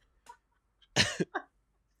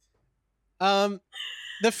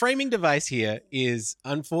 The framing device here is,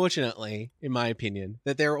 unfortunately, in my opinion,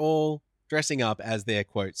 that they're all dressing up as their,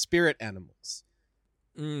 quote, spirit animals.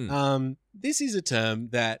 This is a term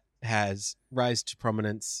that has rise to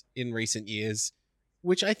prominence in recent years,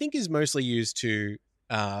 which I think is mostly used to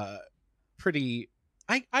pretty,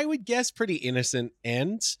 I would guess, pretty innocent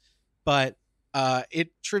ends, but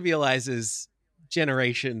it trivializes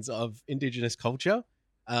generations of Indigenous culture,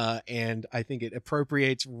 and I think it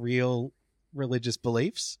appropriates real religious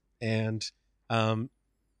beliefs, and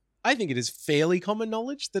I think it is fairly common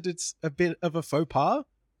knowledge that it's a bit of a faux pas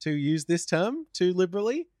to use this term too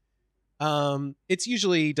liberally. It's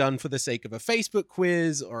usually done for the sake of a Facebook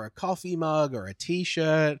quiz or a coffee mug or a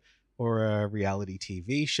t-shirt or a reality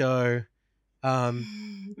TV show.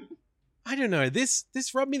 I don't know. This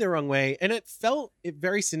rubbed me the wrong way, and it felt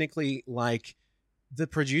very cynically like the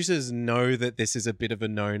producers know that this is a bit of a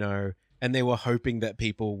no-no, and they were hoping that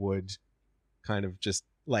people would kind of just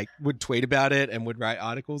would tweet about it and would write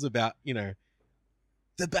articles about, The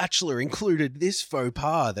Bachelor included this faux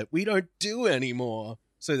pas that we don't do anymore,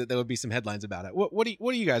 so that there would be some headlines about it. What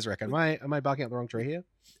do you guys reckon? Am I barking up the wrong tree here?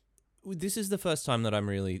 This is the first time that I'm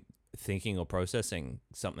really thinking or processing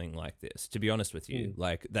something like this, to be honest with you.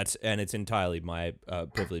 It's entirely my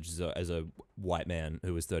privilege as a white man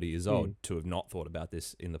who was 30 years old to have not thought about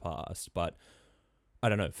this in the past. But I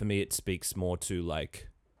don't know, for me it speaks more to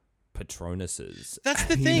Patronuses. That's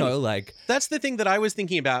the thing. That's the thing that I was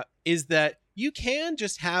thinking about, is that you can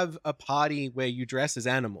just have a party where you dress as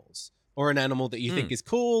animals, or an animal that you think is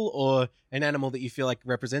cool, or an animal that you feel like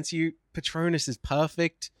represents you. Patronus is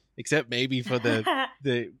perfect, except maybe for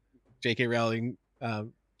the J.K. Rowling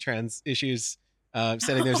trans issues,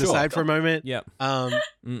 setting those aside for a moment. Yeah.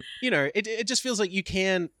 It just feels like you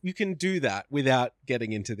can do that without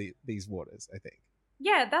getting into these waters, I think.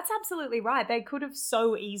 Yeah, that's absolutely right. They could have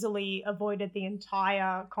so easily avoided the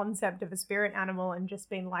entire concept of a spirit animal and just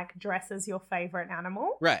been dress as your favorite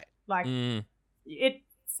animal. Right.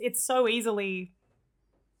 It's so easily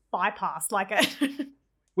bypassed.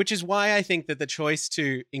 Which is why I think that the choice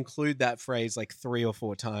to include that phrase 3 or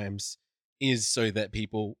 4 times is so that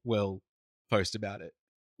people will post about it,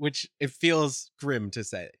 which it feels grim to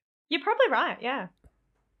say. You're probably right. Yeah.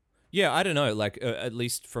 Yeah, I don't know. At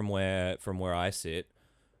least from where I sit,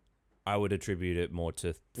 I would attribute it more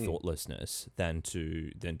to thoughtlessness than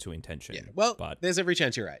to intention. Yeah. Well, but there's every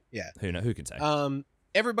chance you're right. Yeah. Who can say?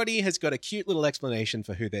 Everybody has got a cute little explanation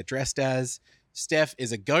for who they're dressed as. Steph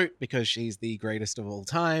is a goat because she's the greatest of all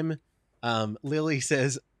time. Lily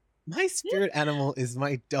says, My spirit animal is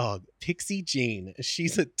my dog, Pixie Jean.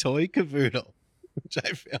 She's a toy cavoodle, which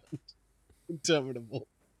I found interminable.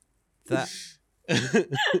 That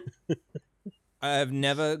I have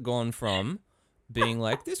never gone from being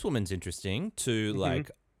like, this woman's interesting to like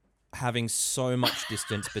having so much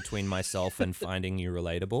distance between myself and finding you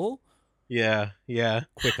relatable. Yeah.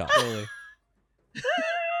 Quicker. Totally.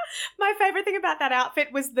 My favorite thing about that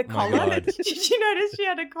outfit was the My collar. God. Did you notice she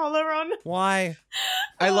had a collar on? Why?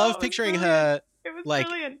 I Oh, love it was picturing brilliant. her It was like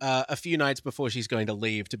brilliant. a few nights before she's going to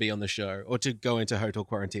leave to be on the show or to go into hotel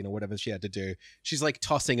quarantine or whatever she had to do. She's like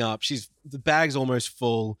tossing up. The bag's almost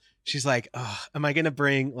full. She's like, oh, am I going to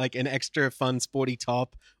bring like an extra fun sporty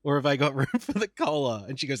top or have I got room for the collar?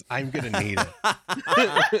 And she goes, I'm going to need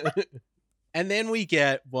it. And then we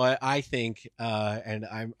get what I think, and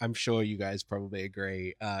I'm sure you guys probably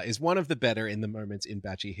agree, is one of the better in the moments in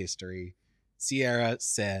Batchy history. Sierra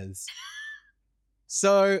says,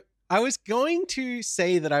 so I was going to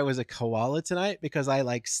say that I was a koala tonight because I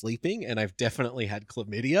like sleeping and I've definitely had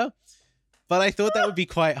chlamydia, but I thought that would be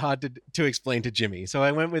quite hard to explain to Jimmy. So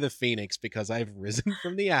I went with a phoenix because I've risen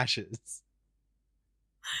from the ashes.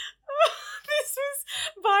 This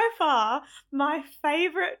was by far my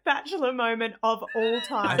favorite Bachelor moment of all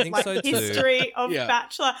time. I think like so too. history of Yeah.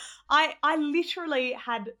 Bachelor. I literally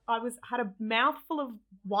had a mouthful of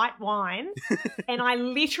white wine and I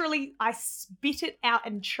spit it out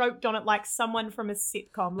and choked on it like someone from a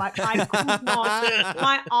sitcom. Like I could not.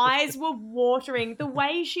 My eyes were watering. The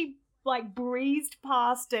way she like breezed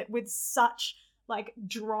past it with such like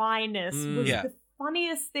dryness was Yeah. the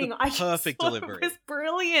funniest thing. The I just perfect thought delivery. It was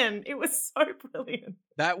brilliant. It was so brilliant.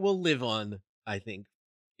 That will live on, I think,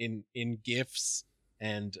 in GIFs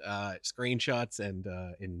and screenshots and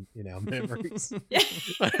in our memories.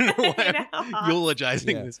 I don't know why In I'm our hearts.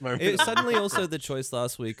 eulogizing Yeah. this moment. It suddenly also the choice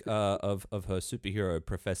last week of her superhero,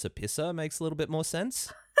 Professor Pisser, makes a little bit more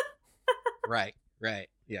sense. Right.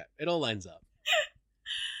 Yeah, it all lines up.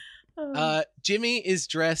 Oh. Jimmy is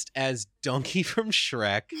dressed as Donkey from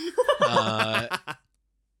Shrek.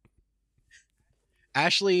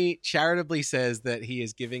 Ashley charitably says that he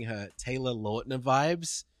is giving her Taylor Lautner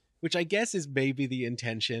vibes, which I guess is maybe the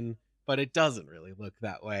intention, but it doesn't really look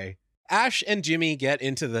that way. Ash and Jimmy get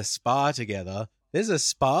into the spa together. There's a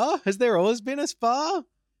spa? Has there always been a spa?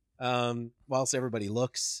 Whilst everybody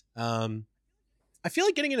looks. I feel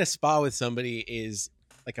like getting in a spa with somebody is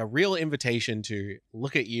like a real invitation to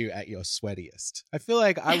look at you at your sweatiest. I feel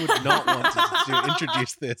like I would not want to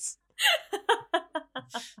introduce this.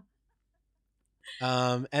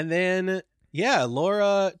 And then, yeah,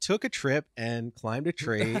 Laura took a trip and climbed a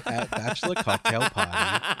tree at Bachelor Cocktail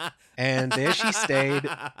Party. And there she stayed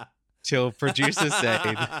till producer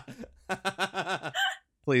said,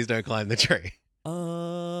 please don't climb the tree.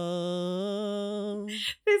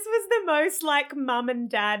 This was the most like mum and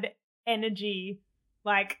dad energy.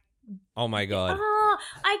 Like, Oh my god. oh,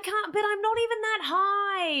 I can't, but I'm not even that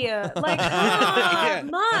high. Like, Yeah.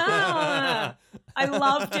 Ma. I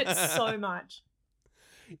loved it so much.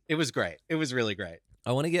 It was great. It was really great.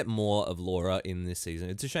 I want to get more of Laura in this season.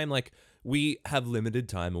 It's a shame, like, we have limited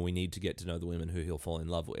time and we need to get to know the women who he'll fall in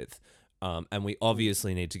love with. And we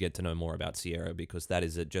obviously need to get to know more about Sierra because that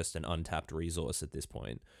is just an untapped resource at this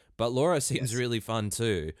point. But Laura seems Yes. really fun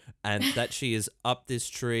too. And that she is up this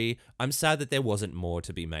tree. I'm sad that there wasn't more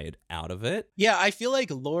to be made out of it. Yeah, I feel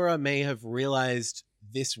like Laura may have realized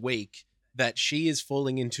this week that she is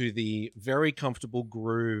falling into the very comfortable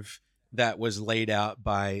groove that was laid out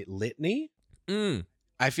by Litany. Mm.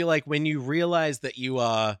 I feel like when you realize that you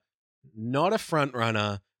are not a front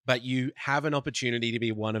runner, but you have an opportunity to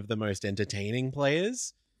be one of the most entertaining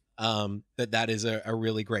players, that is a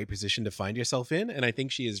really great position to find yourself in. And I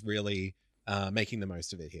think she is really making the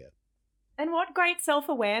most of it here. And what great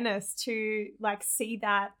self-awareness to like see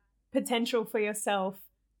that potential for yourself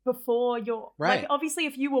before you're Right. like, obviously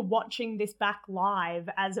if you were watching this back live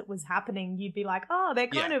as it was happening, you'd be like, oh, they're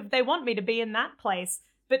kind of, they want me to be in that place.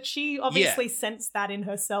 But she obviously sensed that in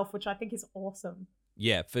herself, which I think is awesome.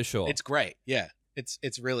 Yeah, for sure. It's great. Yeah.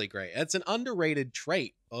 It's really great. It's an underrated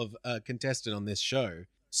trait of a contestant on this show.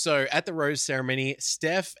 So at the rose ceremony,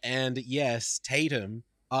 Steph and yes, Tatum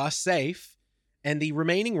are safe. And the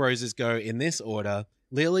remaining roses go in this order: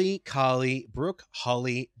 Lily, Carly, Brooke,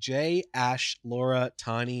 Holly, Jay, Ash, Laura,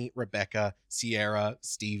 Tani, Rebecca, Sierra,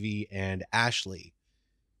 Stevie, and Ashley.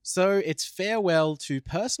 So it's farewell to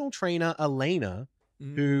personal trainer Elena,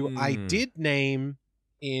 who I did name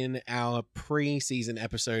in our pre-season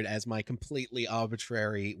episode as my completely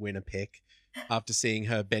arbitrary winner pick after seeing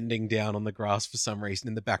her bending down on the grass for some reason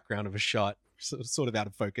in the background of a shot, sort of out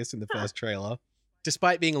of focus in the first trailer.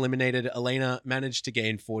 Despite being eliminated, Elena managed to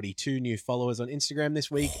gain 42 new followers on Instagram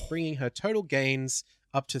this week, bringing her total gains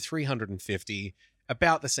up to 350,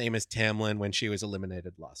 about the same as Tamlin when she was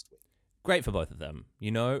eliminated last week. Great for both of them.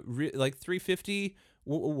 You know, like 350,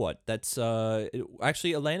 what? That's,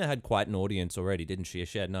 actually, Elena had quite an audience already, didn't she?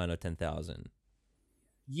 She had 9 or 10,000.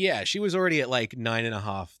 Yeah, she was already at like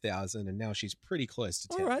 9,500, and now she's pretty close to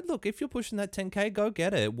 10. All right, look, if you're pushing that 10K, go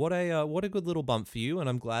get it. What a good little bump for you, and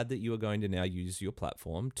I'm glad that you are going to now use your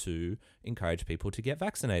platform to encourage people to get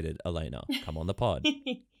vaccinated. Elena, come on the pod.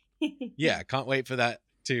 Yeah, can't wait for that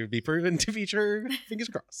to be proven to be true. Fingers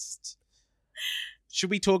crossed.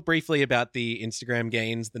 Should we talk briefly about the Instagram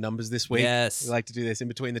gains, the numbers this week? Yes. We like to do this in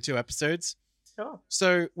between the two episodes. Sure.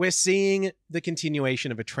 So we're seeing the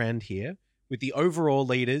continuation of a trend here, with the overall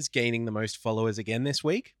leaders gaining the most followers again this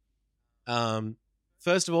week.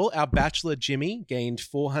 First of all, our bachelor Jimmy gained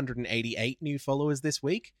 488 new followers this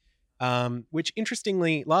week, which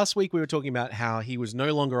interestingly, last week we were talking about how he was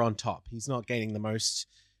no longer on top. He's not gaining the most.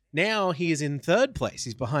 Now he is in third place.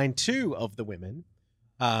 He's behind 2 of the women.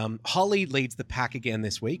 Holly leads the pack again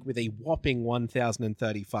this week with a whopping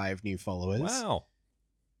 1,035 new followers. Wow.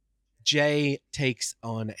 Jay takes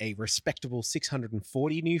on a respectable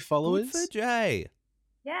 640 new followers. Good for Jay.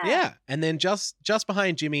 Yeah. And then just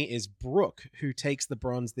behind Jimmy is Brooke, who takes the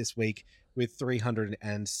bronze this week with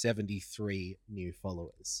 373 new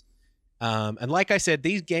followers. And like I said,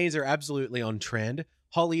 these gains are absolutely on trend.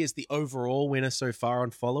 Holly is the overall winner so far on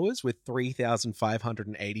followers with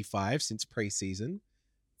 3,585 since preseason,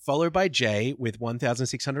 followed by Jay with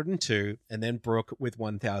 1,602, and then Brooke with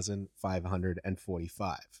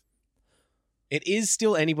 1,545. It is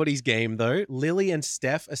still anybody's game, though. Lily and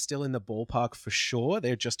Steph are still in the ballpark for sure.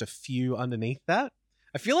 They're just a few underneath that.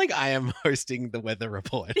 I feel like I am hosting the weather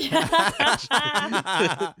report.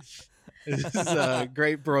 This is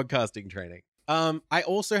great broadcasting training. I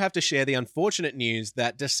also have to share the unfortunate news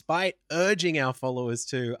that despite urging our followers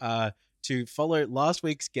to follow last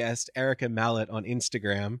week's guest, Erica Mallet, on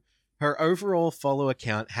Instagram, her overall follower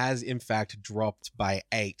count has in fact dropped by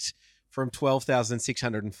 8. From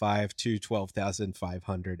 12,605 to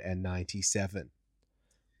 12,597.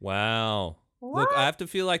 Wow. What? Look, I have to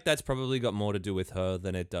feel like that's probably got more to do with her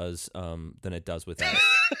than it does with us.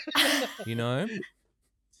 You know?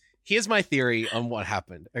 Here's my theory on what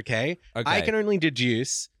happened, okay? I can only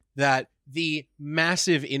deduce that the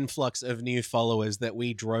massive influx of new followers that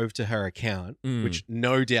we drove to her account, which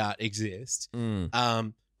no doubt exists,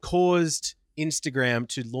 caused Instagram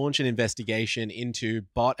to launch an investigation into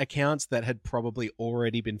bot accounts that had probably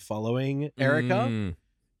already been following Erica.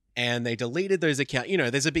 And they deleted those accounts. You know,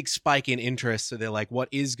 there's a big spike in interest. So they're like, what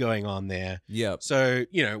is going on there? Yep. So,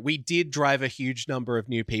 you know, we did drive a huge number of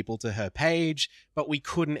new people to her page, but we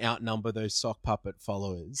couldn't outnumber those sock puppet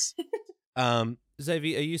followers.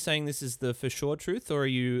 Xavier, are you saying this is the for sure truth, or are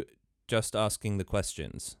you just asking the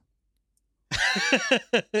questions?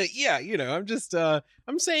 Yeah, you know, I'm just I'm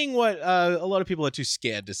saying what a lot of people are too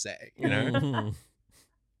scared to say, you know.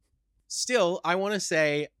 Still, I want to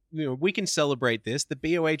say, you know, we can celebrate this. The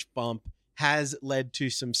BOH bump has led to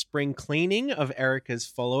some spring cleaning of Erica's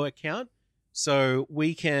follow account, so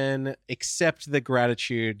we can accept the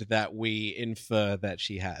gratitude that we infer that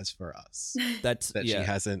she has for us.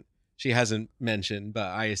 She hasn't mentioned, but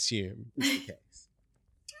I assume is the case.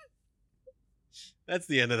 That's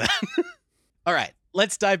the end of that. All right,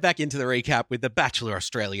 let's dive back into the recap with The Bachelor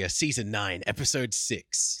Australia Season 9, Episode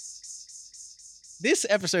 6. This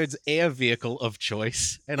episode's air vehicle of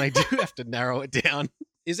choice, and I do have to narrow it down,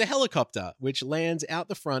 is a helicopter, which lands out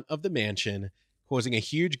the front of the mansion, causing a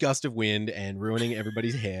huge gust of wind and ruining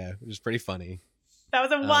everybody's hair, which is pretty funny. That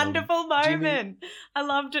was a wonderful moment. Jimmy... I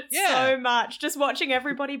loved it so much. Just watching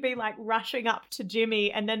everybody be like rushing up to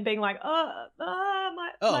Jimmy and then being like, fuck,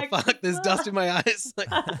 there's dust in my eyes.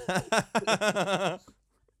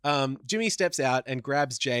 Jimmy steps out and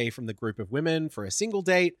grabs Jay from the group of women for a single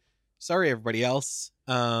date. Sorry, everybody else.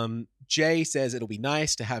 Jay says it'll be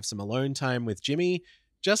nice to have some alone time with Jimmy,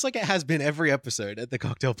 just like it has been every episode at the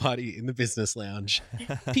cocktail party in the business lounge.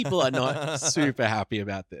 People are not super happy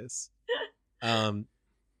about this.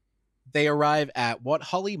 They arrive at what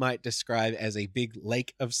Holly might describe as a big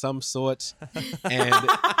lake of some sort, and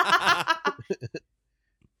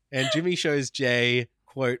and Jimmy shows Jay,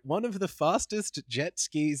 quote, one of the fastest jet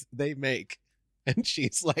skis they make. And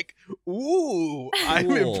she's like, ooh,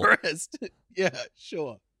 I'm impressed. Yeah,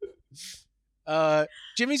 sure.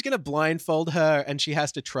 Jimmy's going to blindfold her and she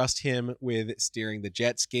has to trust him with steering the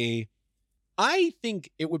jet ski. I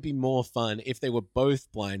think it would be more fun if they were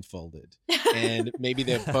both blindfolded and maybe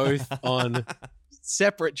they're both on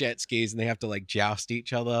separate jet skis and they have to like joust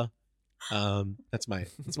each other. That's my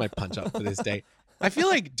punch up for this date. I feel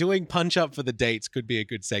like doing punch up for the dates could be a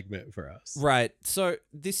good segment for us. Right. So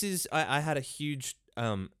this is I had a huge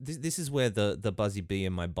this is where the buzzy bee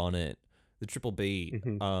in my bonnet, the triple B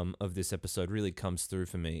of this episode really comes through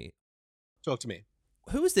for me. Talk to me.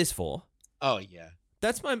 Who is this for? Oh yeah.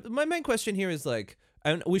 That's my main question here is like,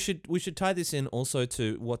 and we should tie this in also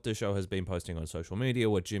to what the show has been posting on social media,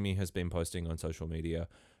 what Jimmy has been posting on social media.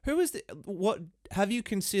 Who is what have you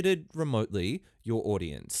considered remotely your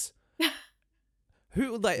audience?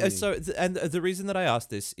 Who and the reason that I ask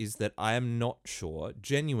this is that I am not sure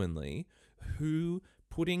genuinely who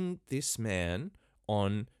putting this man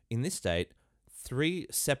on in this state 3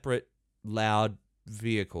 separate loud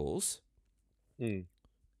vehicles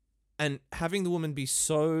and having the woman be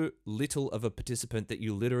so little of a participant that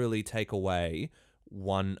you literally take away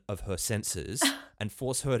one of her senses and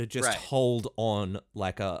force her to just hold on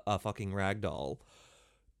like a fucking ragdoll.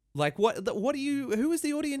 Like who is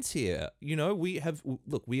the audience here? You know, we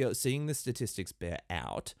are seeing the statistics bear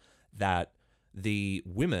out that the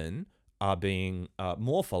women are being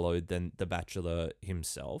more followed than The Bachelor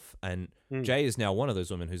himself. And Jay is now one of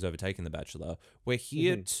those women who's overtaken The Bachelor. We're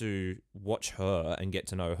here to watch her and get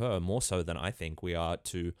to know her more so than I think we are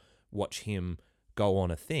to watch him go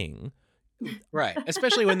on a thing. Right.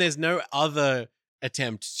 Especially when there's no other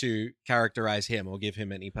attempt to characterize him or give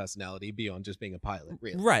him any personality beyond just being a pilot,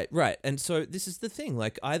 really. Right. And so this is the thing,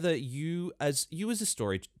 like either you as a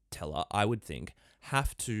storyteller, I would think,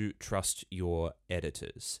 have to trust your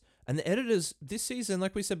editors. And the editors this season,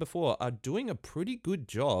 like we said before, are doing a pretty good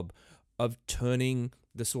job of turning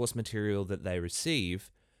the source material that they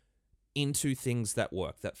receive into things that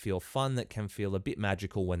work, that feel fun, that can feel a bit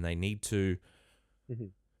magical when they need to.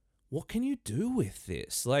 What can you do with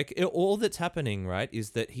this? Like, all that's happening, right,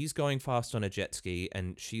 is that he's going fast on a jet ski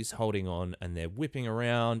and she's holding on and they're whipping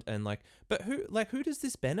around and but who does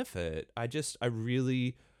this benefit? I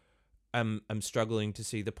really am struggling to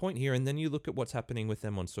see the point here. And then you look at what's happening with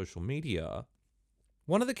them on social media.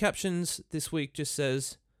 One of the captions this week just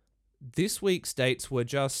says, this week's dates were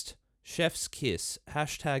just chef's kiss,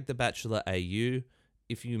 #TheBachelorAU.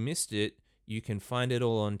 If you missed it, you can find it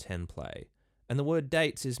all on 10play. And the word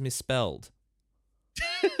dates is misspelled.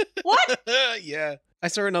 What? Yeah. I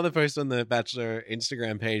saw another post on the Bachelor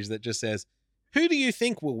Instagram page that just says, who do you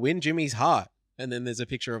think will win Jimmy's heart? And then there's a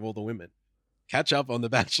picture of all the women. Catch up on The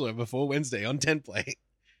Bachelor before Wednesday on 10play.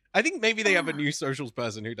 I think maybe they have a new socials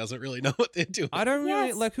person who doesn't really know what they're doing. I don't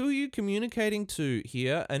really, who are you communicating to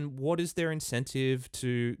here and what is their incentive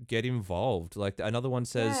to get involved? Like another one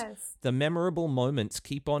says, the memorable moments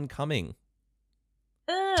keep on coming.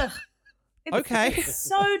 Ugh. It's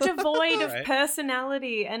so devoid of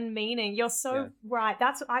personality and meaning. You're so right.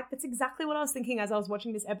 That's exactly what I was thinking as I was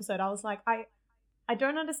watching this episode. I was like, I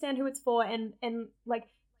don't understand who it's for, and like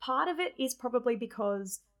part of it is probably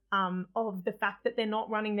because of the fact that they're not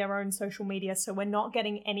running their own social media, so we're not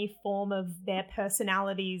getting any form of their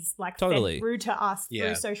personalities fed through to us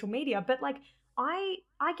through social media. But like I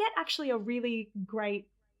get actually a really great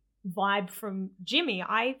vibe from Jimmy.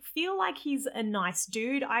 I feel like he's a nice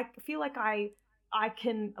dude. I feel like I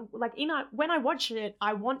can when I watch it,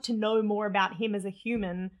 I want to know more about him as a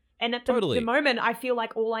human. And at the moment, I feel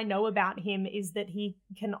like all I know about him is that he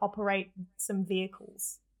can operate some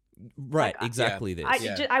vehicles. Right, like, exactly.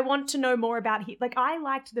 I want to know more about him. Like, I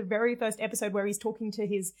liked the very first episode where he's talking to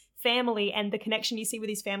his family, and the connection you see with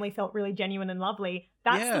his family felt really genuine and lovely.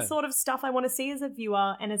 That's the sort of stuff I want to see as a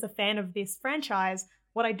viewer and as a fan of this franchise.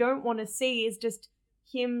 What I don't want to see is just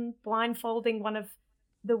him blindfolding one of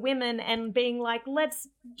the women and being like, let's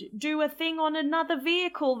do a thing on another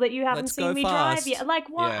vehicle that you haven't seen me drive yet. Like,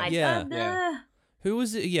 what? Who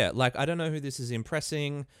is it? Yeah, like, I don't know who this is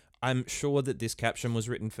impressing. I'm sure that this caption was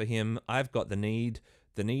written for him. I've got the need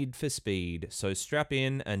for speed. So strap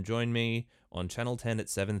in and join me on Channel 10 at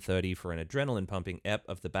 7:30 for an adrenaline-pumping ep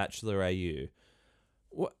of The Bachelor AU.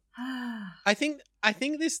 What? I think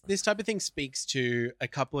this type of thing speaks to a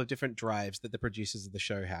couple of different drives that the producers of the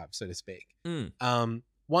show have, so to speak.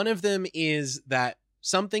 One of them is that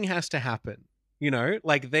something has to happen. You know,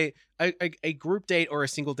 like a group date or a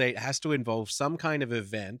single date has to involve some kind of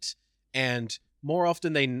event, and more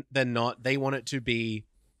often than not, they want it to be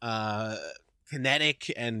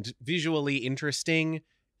kinetic and visually interesting.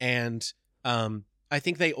 And I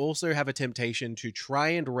think they also have a temptation to try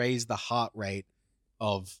and raise the heart rate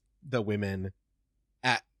of the women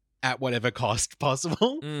at whatever cost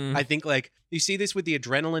possible. I think like you see this with the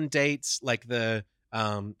adrenaline dates, like the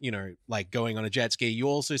like going on a jet ski. You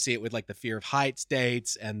also see it with like the fear of heights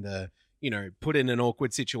dates and the put in an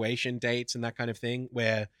awkward situation dates and that kind of thing,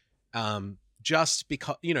 where just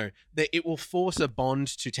because, you know, that it will force a bond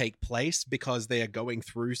to take place because they are going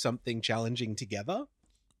through something challenging together.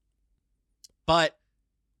 But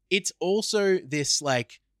it's also this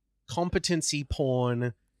like competency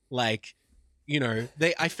porn, like, you know,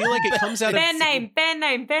 I feel like it comes out band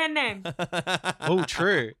of name. Oh,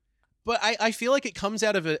 true. But I feel like it comes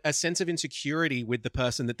out of a sense of insecurity with the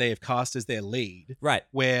person that they have cast as their lead. Right.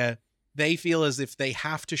 Where they feel as if they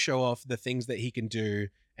have to show off the things that he can do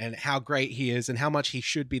and how great he is and how much he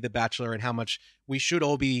should be the Bachelor and how much we should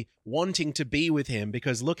all be wanting to be with him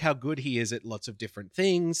because look how good he is at lots of different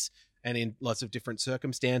things and in lots of different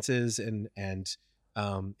circumstances and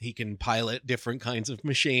he can pilot different kinds of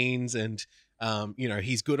machines and you know,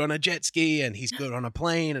 he's good on a jet ski and he's good on a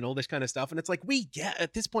plane and all this kind of stuff. And it's like, we get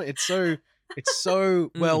at this point, it's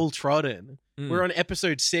so well trodden. We're on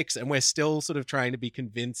episode 6 and we're still sort of trying to be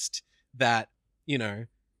convinced that, you know,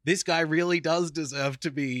 this guy really does deserve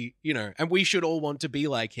to be, you know, and we should all want to be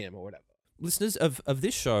like him or whatever. Listeners of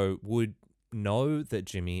this show would know that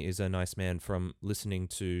Jimmy is a nice man from listening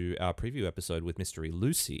to our preview episode with Mystery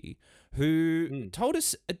Lucy, who told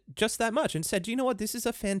us just that much and said, you know what, this is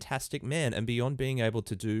a fantastic man. And beyond being able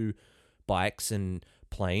to do bikes and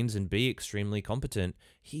planes and be extremely competent,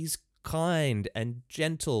 he's kind and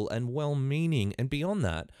gentle and well-meaning. And beyond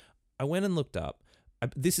that, I went and looked up.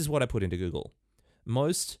 This is what I put into Google.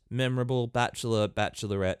 Most memorable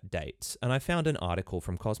bachelorette dates. And I found an article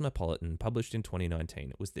from Cosmopolitan published in 2019.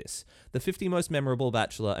 It was this: the 50 most memorable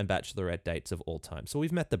bachelor and bachelorette dates of all time. So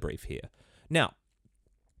we've met the brief here. Now,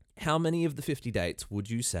 how many of the 50 dates would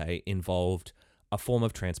you say involved a form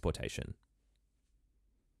of transportation?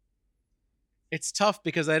 It's tough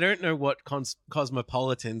because I don't know what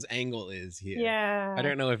Cosmopolitan's angle is here. Yeah. I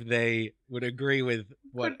don't know if they would agree with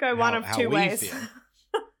what could go one of two ways. Feel.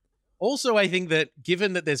 Also, I think that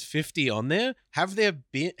given that there's 50 on there,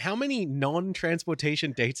 how many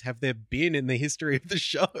non-transportation dates have there been in the history of the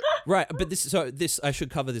show? Right, but this I should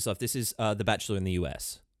cover this off. This is The Bachelor in the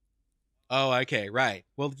US. Oh, okay, right.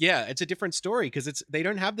 Well, yeah, it's a different story because they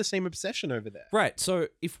don't have the same obsession over there. Right. So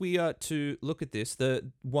if we are to look at this, the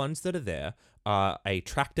ones that are there are a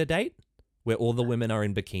tractor date where all the women are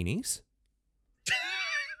in bikinis.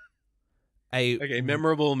 Okay,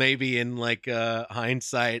 memorable maybe in like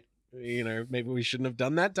hindsight. You know, maybe we shouldn't have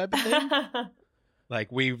done that type of thing. Like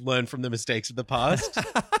we've learned from the mistakes of the past.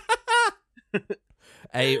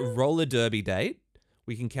 A roller derby date.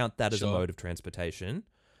 We can count that as a Sure. mode of transportation.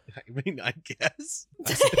 I mean, I guess.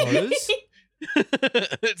 I suppose.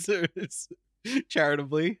 it's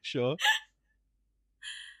charitably, sure.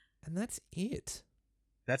 And that's it.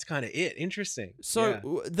 That's kind of it. Interesting.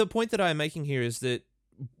 So the point that I'm making here is that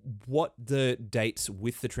what the dates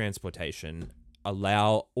with the transportation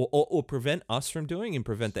allow or prevent us from doing and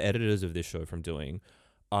prevent the editors of this show from doing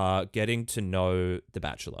getting to know The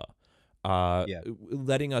Bachelor.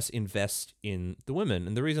 Letting us invest in the women.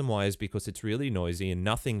 And the reason why is because it's really noisy and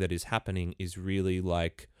nothing that is happening is really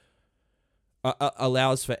like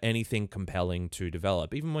allows for anything compelling to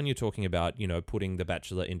develop. Even when you're talking about, you know, putting The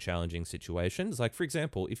Bachelor in challenging situations. Like, for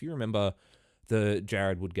example, if you remember the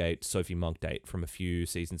Jared Woodgate, Sophie Monk date from a few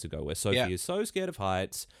seasons ago where Sophie is so scared of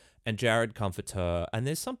heights and Jared comforts her and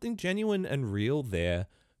there's something genuine and real there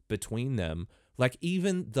between them. Like,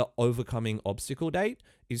 even the overcoming obstacle date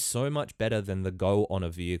is so much better than the go on a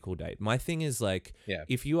vehicle date. My thing is, like,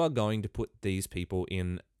 if you are going to put these people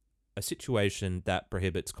in a situation that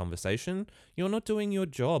prohibits conversation, you're not doing your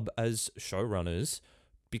job as showrunners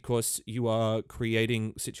because you are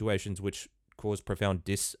creating situations which cause profound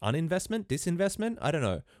disinvestment. I don't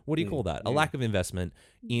know. What do you call that? A lack of investment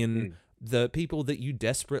in the people that you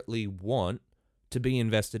desperately want to be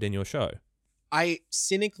invested in your show.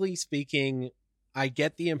 Cynically speaking, I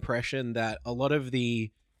get the impression that a lot of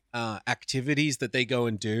the activities that they go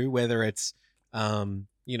and do, whether it's,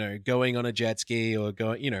 you know, going on a jet ski or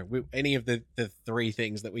going, you know, any of the three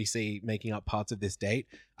things that we see making up parts of this date,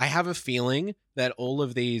 I have a feeling that all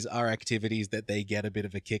of these are activities that they get a bit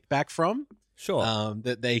of a kickback from. Sure.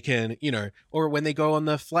 That they can, you know, or when they go on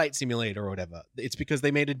the flight simulator or whatever, it's because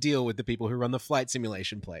they made a deal with the people who run the flight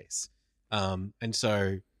simulation place. And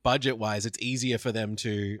so budget-wise, it's easier for them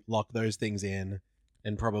to lock those things in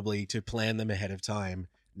and probably to plan them ahead of time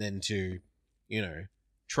than to, you know,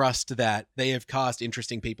 trust that they have cast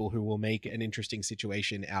interesting people who will make an interesting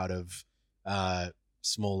situation out of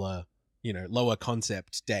smaller, you know, lower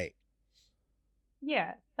concept date.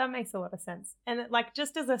 Yeah, that makes a lot of sense. And like,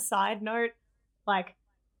 just as a side note, like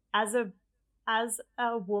as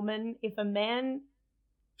a woman, if a man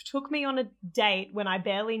took me on a date when I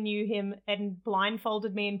barely knew him and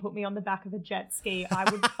blindfolded me and put me on the back of a jet ski, I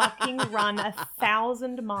would fucking run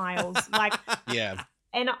 1,000 miles. Like, Yeah.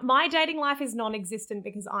 and my dating life is non-existent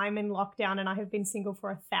because I'm in lockdown and I have been single for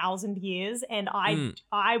 1,000 years. And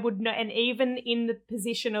I would know, and even in the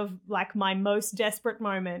position of like my most desperate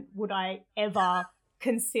moment, would I ever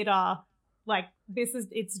consider like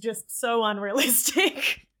it's just so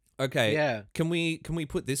unrealistic. Okay. Yeah. Can we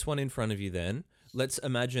put this one in front of you then? Let's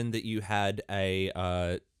imagine that you had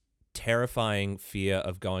a terrifying fear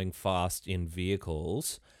of going fast in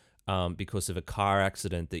vehicles because of a car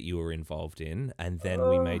accident that you were involved in, and then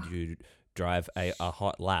we made you drive a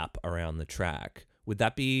hot lap around the track. Would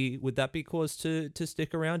that be cause to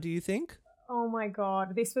stick around, do you think? Oh my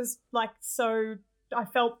God. This was like so... I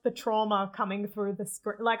felt the trauma coming through the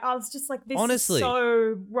script. Like, I was just like, this Honestly. is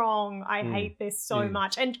so wrong. I hate this so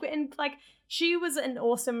much. And like, she was an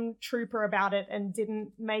awesome trooper about it and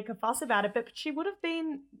didn't make a fuss about it, but she would have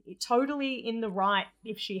been totally in the right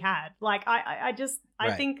if she had. Like, I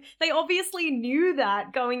think they obviously knew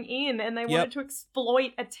that going in and they wanted to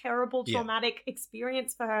exploit a terrible traumatic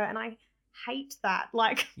experience for her. And I hate that.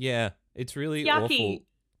 Like, yeah, it's really yucky. awful.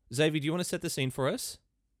 Xavier, do you want to set the scene for us?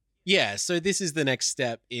 Yeah, so this is the next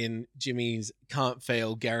step in Jimmy's can't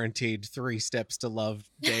fail guaranteed 3 steps to love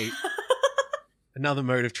date. Another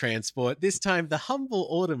mode of transport, this time the humble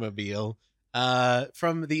automobile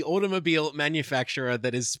from the automobile manufacturer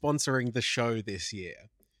that is sponsoring the show this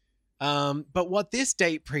year. But what this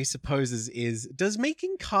date presupposes is, does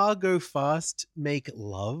making car go fast make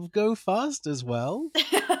love go fast as well?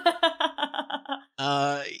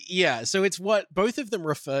 Yeah, so it's what both of them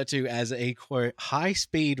refer to as a, quote,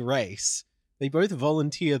 high-speed race. They both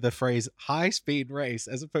volunteer the phrase high-speed race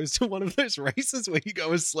as opposed to one of those races where you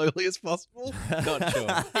go as slowly as possible. Not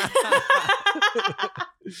sure.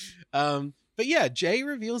 But yeah, Jay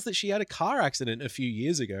reveals that she had a car accident a few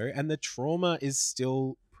years ago and the trauma is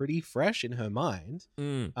still pretty fresh in her mind.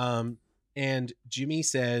 And Jimmy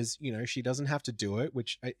says, you know, she doesn't have to do it,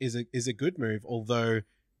 which is a good move, although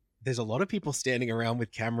there's a lot of people standing around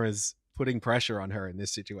with cameras putting pressure on her in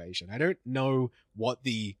this situation. I don't know what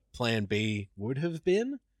the plan B would have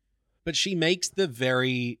been, but she makes the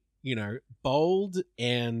very, you know, bold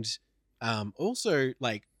and also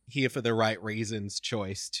like here for the right reasons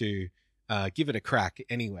choice to give it a crack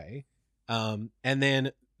anyway. And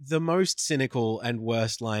then the most cynical and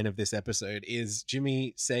worst line of this episode is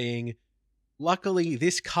Jimmy saying, luckily,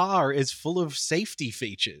 this car is full of safety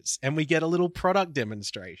features, and we get a little product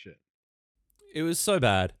demonstration. It was so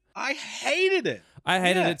bad. I hated it. I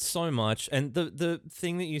hated it so much. And the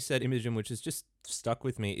thing that you said, Imogen, which has just stuck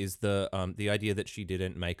with me, is the idea that she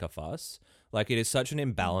didn't make a fuss. Like, it is such an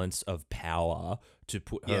imbalance of power to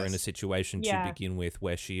put her in a situation to begin with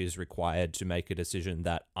where she is required to make a decision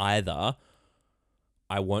that either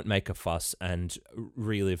I won't make a fuss and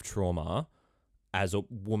relive trauma as a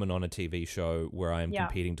woman on a TV show where I am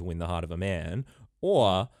competing to win the heart of a man,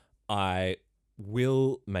 or I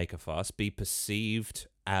will make a fuss, be perceived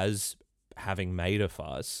as having made a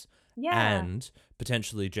fuss, and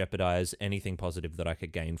potentially jeopardize anything positive that I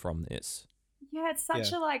could gain from this. Yeah, it's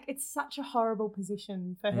such a horrible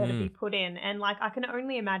position for her to be put in, and like I can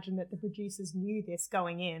only imagine that the producers knew this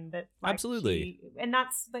going in. That like, absolutely,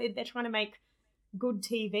 they're trying to make good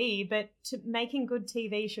TV, but making good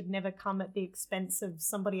TV should never come at the expense of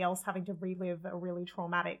somebody else having to relive a really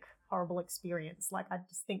traumatic, horrible experience. Like, I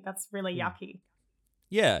just think that's really yucky.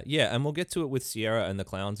 Yeah, and we'll get to it with Sierra and the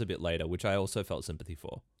clowns a bit later, which I also felt sympathy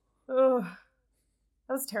for. Ugh,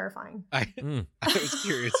 that was terrifying. I was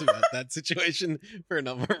curious about that situation for a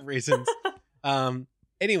number of reasons.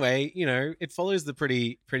 Anyway, you know, it follows the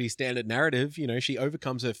pretty standard narrative. You know, she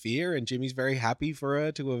overcomes her fear, and Jimmy's very happy for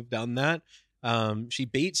her to have done that. She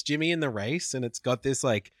beats Jimmy in the race, and it's got this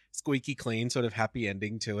like squeaky clean sort of happy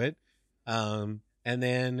ending to it. And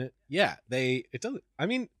then it doesn't. I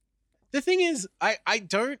mean, the thing is, I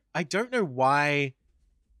don't know why,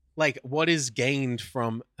 like, what is gained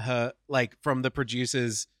from her, like, from the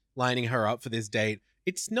producers lining her up for this date.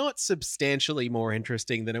 It's not substantially more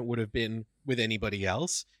interesting than it would have been with anybody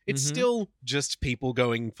else. It's still just people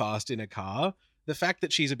going fast in a car. The fact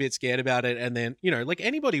that she's a bit scared about it, and then, you know, like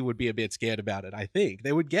anybody would be a bit scared about it, I think.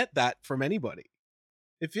 They would get that from anybody.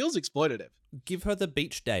 It feels exploitative. Give her the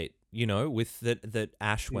beach date, you know, with that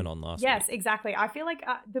Ash went on last week. Yes, exactly. I feel like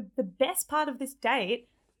the best part of this date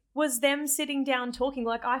was them sitting down talking.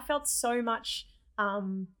 Like, I felt so much,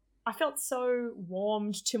 I felt so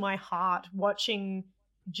warmed to my heart watching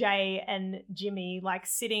Jay and Jimmy, like,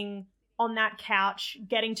 sitting on that couch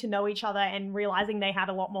getting to know each other and realizing they had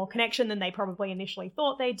a lot more connection than they probably initially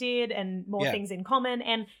thought they did and more things in common.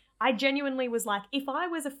 And I genuinely was like, if I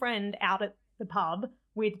was a friend out at the pub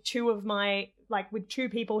with with two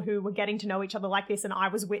people who were getting to know each other like this and I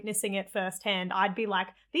was witnessing it firsthand, I'd be like,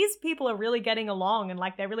 these people are really getting along and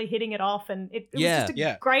like they're really hitting it off. And it was just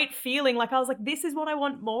a great feeling. Like I was like, this is what I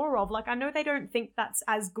want more of. Like I know they don't think that's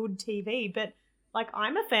as good TV, but like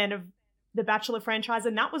I'm a fan of the Bachelor franchise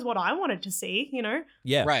and that was what I wanted to see, you know?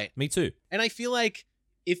 Yeah, right. Me too. And I feel like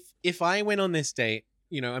if I went on this date,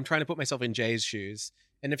 you know, I'm trying to put myself in Jay's shoes,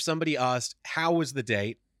 and if somebody asked, how was the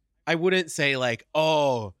date? I wouldn't say like,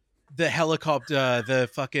 oh, the helicopter, the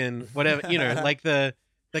fucking whatever, you know, like the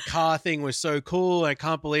car thing was so cool. I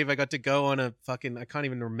can't believe I got to go on a fucking, I can't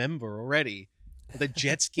even remember already. The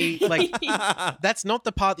jet ski, like that's not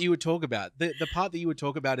the part that you would talk about. The part that you would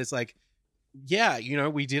talk about is like, yeah, you know,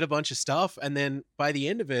 we did a bunch of stuff. And then by the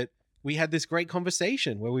end of it, we had this great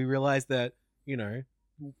conversation where we realized that, you know,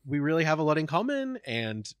 we really have a lot in common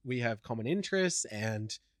and we have common interests.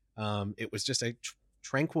 And it was just a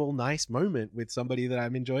tranquil, nice moment with somebody that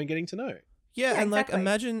I'm enjoying getting to know. Yeah, and exactly. like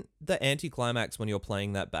imagine the anticlimax when you're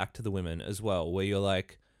playing that back to the women as well, where you're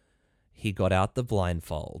like, he got out the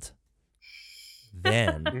blindfold.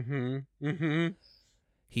 Then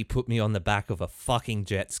he put me on the back of a fucking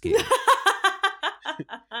jet ski.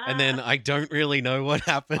 And then I don't really know what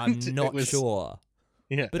happened. I'm not sure.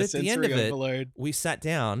 Yeah, but at the end of overload. it, we sat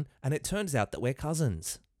down and it turns out that we're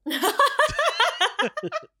cousins.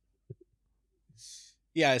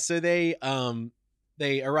 Yeah, so they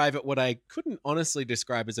arrive at what I couldn't honestly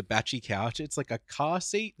describe as a batchy couch. It's like a car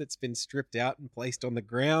seat that's been stripped out and placed on the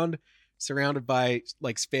ground, surrounded by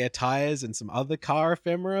like spare tires and some other car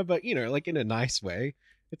ephemera, but you know, like in a nice way.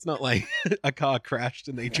 It's not like a car crashed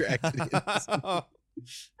and they dragged it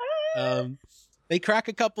in. They crack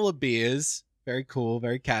a couple of beers. Very cool,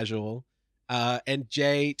 very casual. And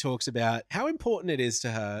Jay talks about how important it is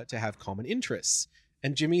to her to have common interests.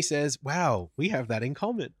 And Jimmy says, wow, we have that in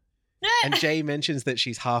common. And Jay mentions that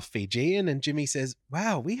she's half Fijian. And Jimmy says,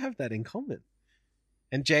 wow, we have that in common.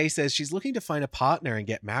 And Jay says she's looking to find a partner and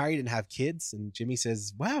get married and have kids. And Jimmy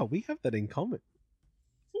says, wow, we have that in common.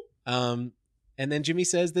 And then Jimmy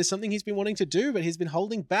says there's something he's been wanting to do, but he's been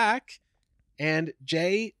holding back. And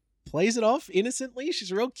Jay plays it off innocently.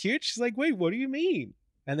 She's real cute. She's like, wait, what do you mean?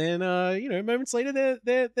 And then, you know, moments later,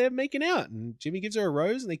 they're making out. And Jimmy gives her a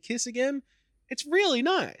rose and they kiss again. It's really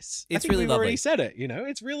nice. It's really we've lovely. already said it, you know,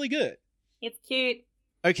 it's really good. It's cute.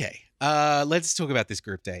 Okay, let's talk about this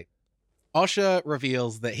group date. Osher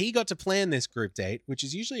reveals that he got to plan this group date, which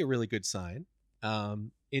is usually a really good sign.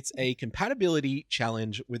 It's a compatibility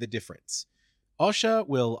challenge with a difference. Osher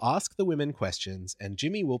will ask the women questions and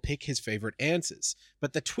Jimmy will pick his favorite answers.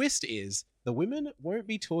 But the twist is the women won't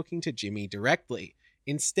be talking to Jimmy directly.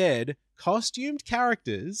 Instead, costumed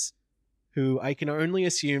characters who I can only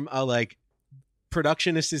assume are like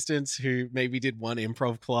production assistants who maybe did one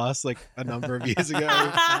improv class like a number of years ago.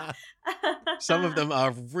 Some of them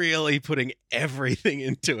are really putting everything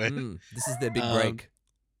into it. This is their big break.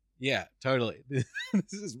 Yeah, totally. This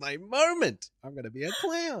is my moment. I'm going to be a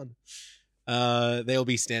clown. They'll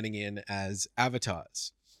be standing in as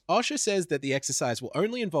avatars. Osher says that the exercise will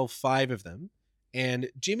only involve 5 of them, and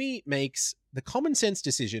Jimmy makes the common sense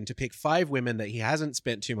decision to pick 5 women that he hasn't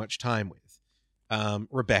spent too much time with.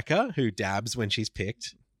 Rebecca, who dabs when she's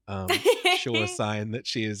picked. Sure sign that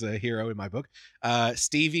she is a hero in my book.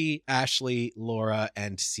 Stevie, Ashley, Laura,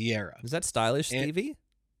 and Sierra. Is that stylish, Stevie?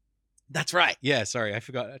 That's right. Yeah, sorry. I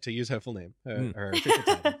forgot to use her full name. Her official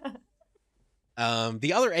title.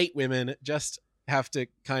 The other 8 women just have to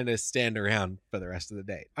kind of stand around for the rest of the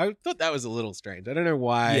date. I thought that was a little strange. I don't know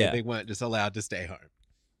why they weren't just allowed to stay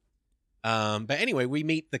home. But anyway, we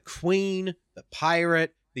meet the queen, the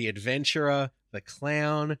pirate, the adventurer, the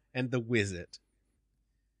clown, and the wizard.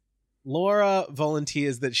 Laura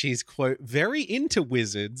volunteers that she's, quote, very into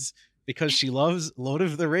wizards because she loves Lord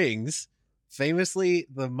of the Rings, famously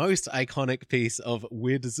the most iconic piece of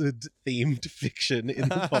wizard-themed fiction in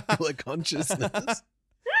the popular consciousness.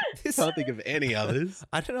 Can't think of any others.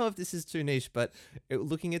 I don't know if this is too niche, but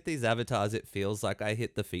looking at these avatars, it feels like I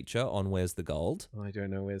hit the feature on Where's the Gold? I don't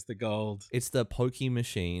know where's the gold. It's the pokey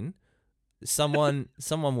machine. Someone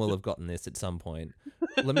will have gotten this at some point.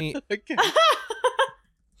 Let me... Okay.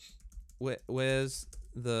 Where's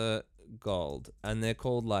the Gold? And they're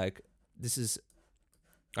called like... This is...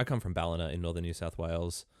 I come from Ballina in northern New South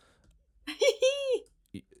Wales.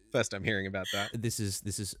 First I'm hearing about that. This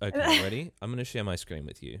is okay. Ready? I'm going to share my screen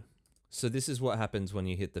with you. So this is what happens when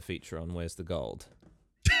you hit the feature on Where's the Gold.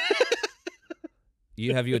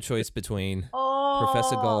 You have your choice between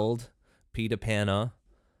Professor Gold, Peter Panner,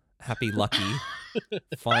 Happy Lucky,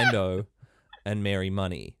 Findo, and Mary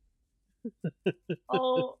Money.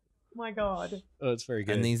 Oh my God. Oh, it's very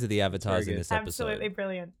good. And these are the avatars in good. this episode. Absolutely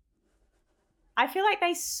brilliant. I feel like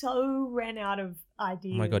they so ran out of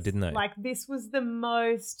ideas. Oh my God, didn't they? Like, this was the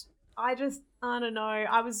most... I don't know.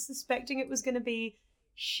 I was suspecting it was going to be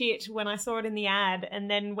shit when I saw it in the ad, and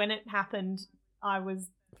then when it happened, I was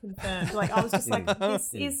concerned. Like, I was just like,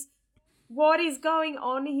 this is... What is going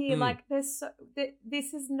on here? Like, this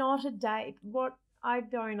is not a date. What? I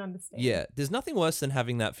don't understand. Yeah, there's nothing worse than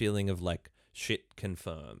having that feeling of, like, shit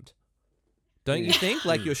confirmed. Don't you think?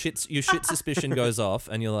 Like, your shit suspicion goes off,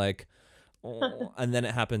 and you're like, oh, and then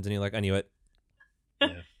it happens, and you're like, I knew it.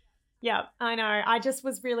 Yeah, I know. I just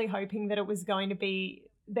was really hoping that there was going to be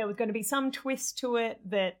some twist to it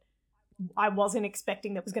that I wasn't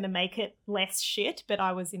expecting that was going to make it less shit, but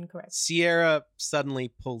I was incorrect. Sierra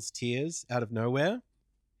suddenly pulls tears out of nowhere.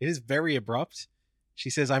 It is very abrupt. She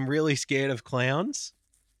says, I'm really scared of clowns.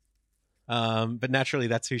 But naturally,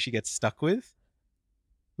 that's who she gets stuck with.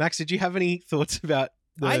 Max, did you have any thoughts about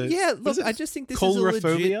I just think this is a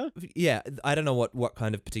coulrophobia? legit... Yeah, I don't know what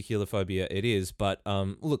kind of particular phobia it is, but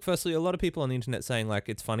look, firstly, a lot of people on the internet saying, like,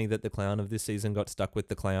 it's funny that the clown of this season got stuck with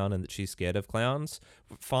the clown and that she's scared of clowns.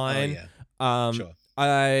 Fine. Oh, yeah. Sure.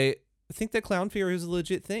 I think that clown fear is a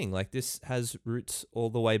legit thing. Like, this has roots all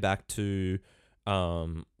the way back to,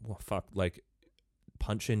 like,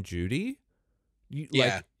 Punch and Judy.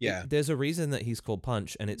 There's a reason that he's called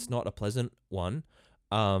Punch, and it's not a pleasant one.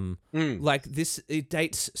 Like, this, it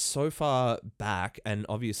dates so far back, and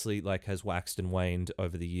obviously, like, has waxed and waned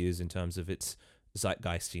over the years in terms of its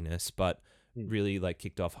zeitgeistiness, but really, like,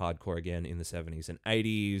 kicked off hardcore again in the 70s and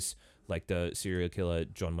 80s. Like, the serial killer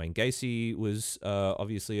John Wayne Gacy was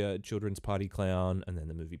obviously a children's party clown, and then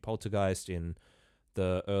the movie Poltergeist in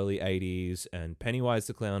the early 80s, and Pennywise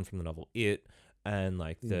the Clown from the novel It, and,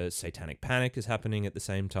 like, the Satanic Panic is happening at the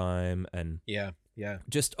same time, and yeah.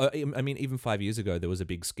 Just, I mean, even 5 years ago, there was a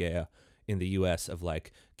big scare in the US of,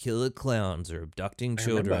 like, killer clowns are abducting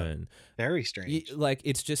children. Very strange. Like,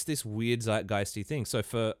 it's just this weird zeitgeisty thing. So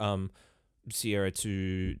for Sierra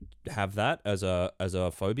to have that as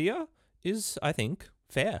a phobia is, I think,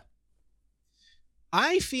 fair.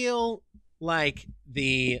 I feel like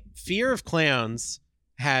the fear of clowns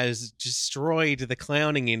has destroyed the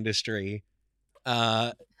clowning industry.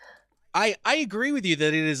 I agree with you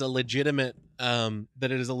that it is a legitimate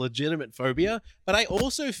phobia, but I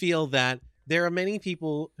also feel that there are many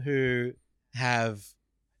people who have...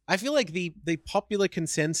 I feel like the popular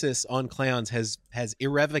consensus on clowns has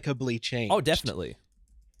irrevocably changed. Oh, definitely.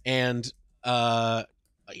 And some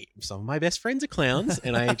of my best friends are clowns,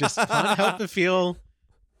 and I just can't help but feel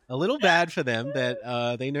a little bad for them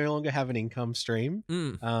that they no longer have an income stream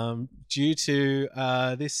due to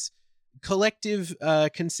this collective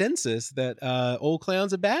consensus that all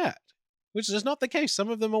clowns are bad, which is not the case. Some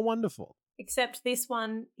of them are wonderful. Except this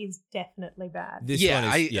one is definitely bad.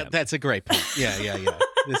 That's a great point. Yeah.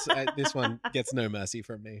 This one gets no mercy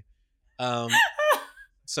from me.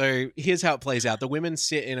 So here's how it plays out. The women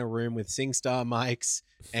sit in a room with SingStar mics,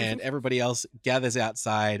 and everybody else gathers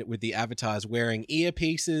outside with the avatars wearing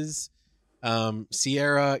earpieces.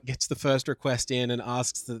 Sierra gets the first request in and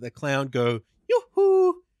asks that the clown go,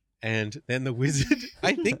 yoo-hoo! And then the wizard,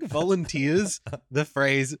 I think, volunteers the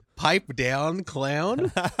phrase pipe down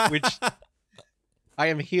clown, which I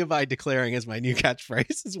am hereby declaring as my new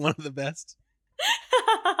catchphrase. Is one of the best.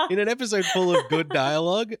 In an episode full of good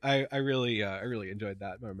dialogue, I really enjoyed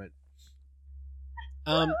that moment.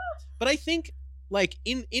 But I think, like,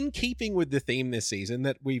 in keeping with the theme this season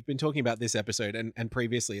that we've been talking about this episode and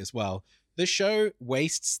previously as well, the show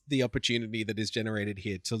wastes the opportunity that is generated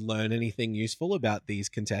here to learn anything useful about these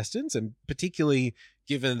contestants, and particularly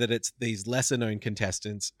given that it's these lesser known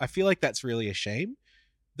contestants, I feel like that's really a shame.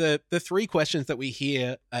 The three questions that we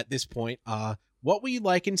hear at this point are: what were you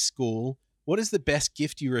like in school? What is the best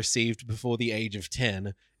gift you received before the age of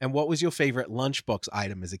 10? And what was your favorite lunchbox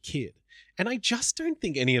item as a kid? And I just don't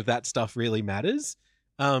think any of that stuff really matters.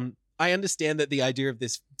 I understand that the idea of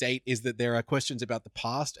this date is that there are questions about the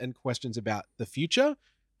past and questions about the future,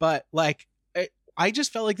 but, like, I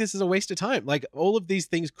just felt like this is a waste of time. Like, all of these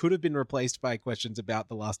things could have been replaced by questions about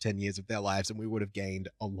the last 10 years of their lives, and we would have gained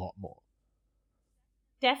a lot more.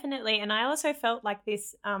 Definitely. And I also felt like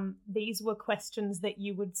these were questions that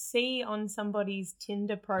you would see on somebody's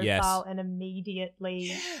Tinder profile and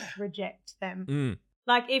immediately reject them.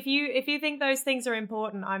 Like if you think those things are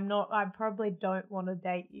important, I probably don't want to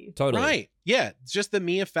date you. Totally. Right. Yeah. Just the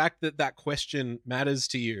mere fact that that question matters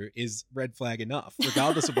to you is red flag enough,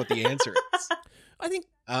 regardless of what the answer is. I think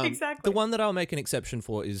Exactly. the one that I'll make an exception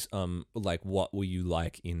for is like what were you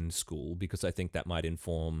like in school, because I think that might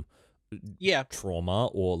inform Yeah. trauma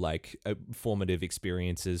or like formative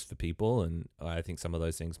experiences for people, and I think some of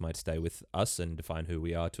those things might stay with us and define who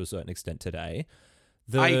we are to a certain extent today.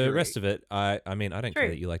 I agree. The rest of it, I mean, I don't care True.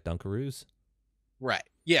 that you like Dunkaroos. Right.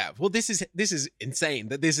 Yeah. Well, this is insane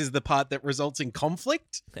that this is the part that results in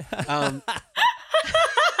conflict.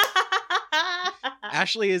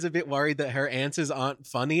 Ashley is a bit worried that her answers aren't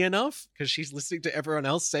funny enough because she's listening to everyone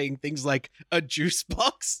else saying things like a juice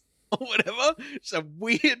box or whatever. It's a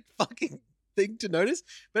weird fucking thing to notice.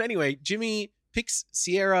 But anyway, Jimmy picks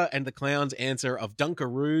Sierra and the clown's answer of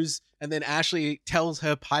Dunkaroos, and then Ashley tells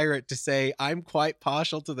her pirate to say, I'm quite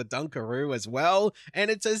partial to the Dunkaroo as well, and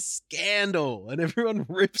it's a scandal, and everyone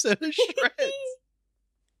rips her to shreds.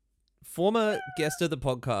 Former guest of the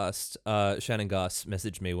podcast, Shannon Gus,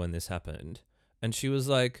 messaged me when this happened, and she was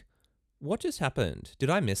like, what just happened? Did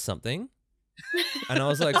I miss something? And I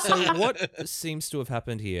was like, so what seems to have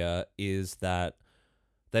happened here is that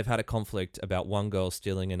they've had a conflict about one girl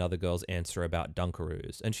stealing another girl's answer about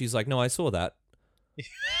Dunkaroos. And she's like, no, I saw that.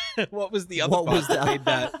 What was the other What part was that made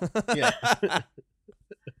that? Yeah.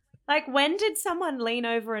 Like, when did someone lean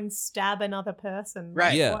over and stab another person? Right.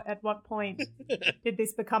 Like, Yeah. At what point did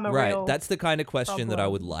this become a Right. real... That's the kind of question that I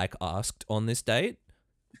would problem? like asked on this date.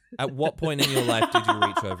 At what point in your life did you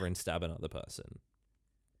reach over and stab another person?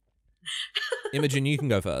 Imogen, you can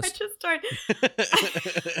go I first. just don't...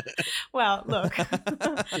 Well, look.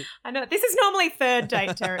 I know, this is normally third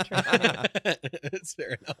date territory for me. That's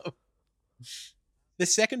fair enough. The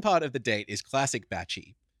second part of the date is classic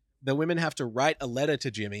Batchy. The women have to write a letter to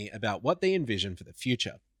Jimmy about what they envision for the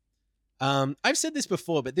future. I've said this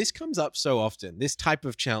before, but this comes up so often. This type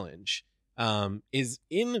of challenge is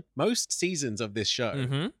in most seasons of this show.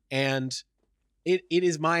 Mm-hmm. And it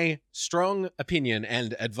is my strong opinion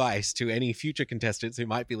and advice to any future contestants who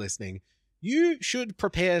might be listening. You should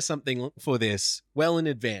prepare something for this well in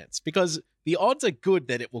advance, because the odds are good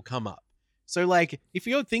that it will come up. So, like, if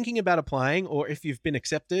you're thinking about applying or if you've been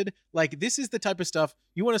accepted, like, this is the type of stuff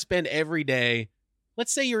you want to spend every day.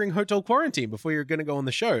 Let's say you're in hotel quarantine before you're going to go on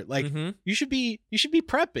the show. Like, Mm-hmm. you should be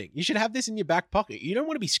prepping. You should have this in your back pocket. You don't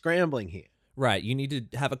want to be scrambling here. Right. You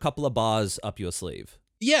need to have a couple of bars up your sleeve.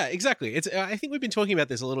 Yeah, exactly. I think we've been talking about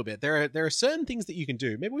this a little bit. There are certain things that you can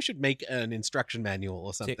do. Maybe we should make an instruction manual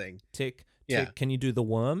or something. Tick. Yeah. Can you do the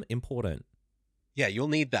worm? Important. Yeah, you'll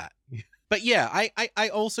need that. But yeah, I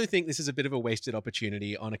also think this is a bit of a wasted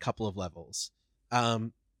opportunity on a couple of levels.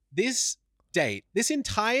 This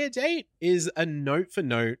entire date is a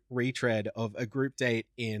note-for-note retread of a group date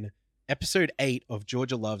in episode 8 of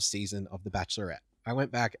Georgia Love's season of The Bachelorette. I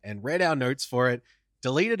went back and read our notes for it,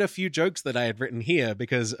 deleted a few jokes that I had written here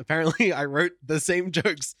because apparently I wrote the same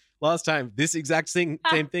jokes last time this exact same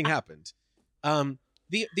thing happened.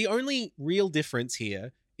 The only real difference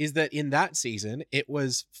here is that in that season, it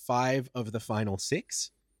was 5 of the final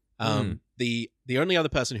 6. The only other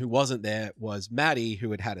person who wasn't there was Maddie,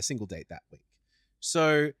 who had a single date that week.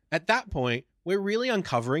 So at that point, we're really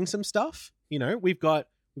uncovering some stuff. You know, we've got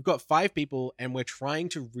 5 people, and we're trying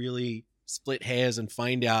to really split hairs and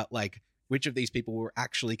find out like which of these people we're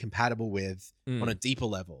actually compatible with on a deeper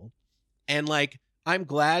level. And like, I'm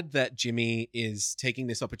glad that Jimmy is taking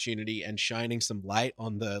this opportunity and shining some light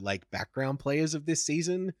on the like background players of this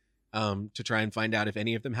season to try and find out if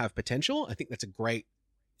any of them have potential. I think that's a great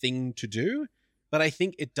thing to do, but I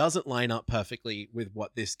think it doesn't line up perfectly with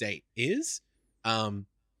what this date is.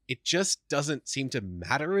 It just doesn't seem to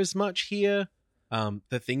matter as much here.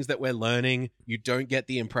 The things that we're learning, you don't get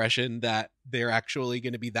the impression that they're actually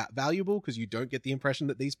going to be that valuable, because you don't get the impression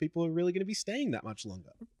that these people are really going to be staying that much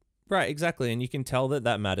longer. Right, exactly. And you can tell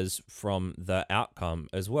that matters from the outcome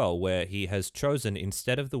as well, where he has chosen,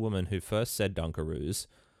 instead of the woman who first said Dunkaroos,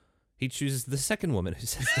 he chooses the second woman who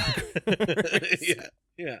says Dunkaroos.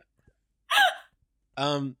 Yeah.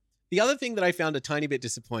 The other thing that I found a tiny bit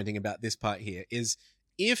disappointing about this part here is,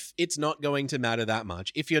 if it's not going to matter that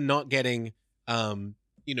much, if you're not getting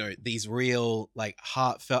these real like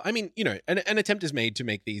heartfelt, I mean, an attempt is made to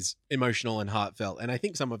make these emotional and heartfelt, and I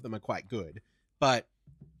think some of them are quite good. But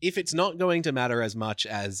if it's not going to matter as much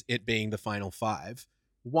as it being the final 5,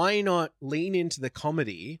 why not lean into the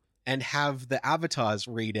comedy and have the avatars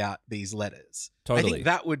read out these letters? Totally. I think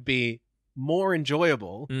that would be more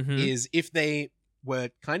enjoyable, is if they were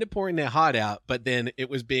kind of pouring their heart out, but then it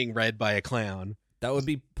was being read by a clown. That would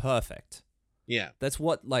be perfect. Yeah. That's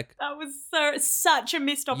what, like... That was such a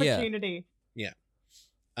missed opportunity. Yeah.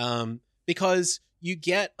 Because you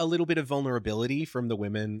get a little bit of vulnerability from the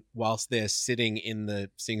women whilst they're sitting in the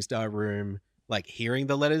SingStar room, like hearing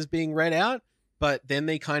the letters being read out, but then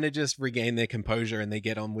they kind of just regain their composure and they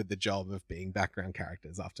get on with the job of being background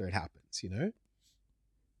characters after it happens, you know?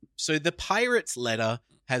 So the pirate's letter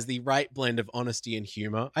has the right blend of honesty and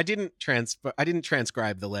humor. I didn't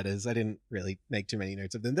transcribe the letters. I didn't really make too many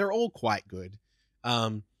notes of them. They're all quite good.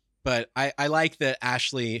 But I like that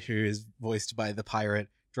Ashley, who is voiced by the pirate,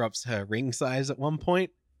 drops her ring size at one point.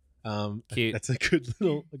 Cute. That's a good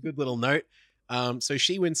little note. So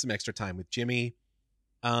she wins some extra time with Jimmy.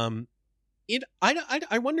 I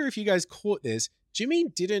wonder if you guys caught this. Jimmy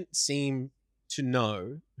didn't seem to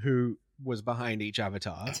know who was behind each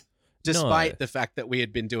avatar, despite the fact that we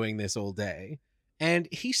had been doing this all day. And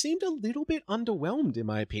he seemed a little bit underwhelmed, in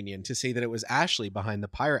my opinion, to see that it was Ashley behind the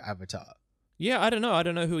pirate avatar. Yeah, I don't know. I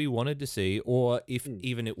don't know who he wanted to see, or if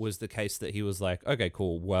even it was the case that he was like, okay,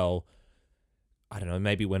 cool, well, I don't know,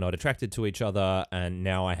 maybe we're not attracted to each other, and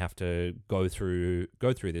now I have to go through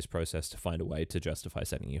this process to find a way to justify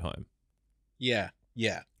sending you home. Yeah.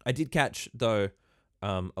 I did catch, though,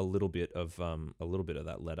 a little bit of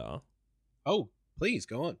that letter. Oh, please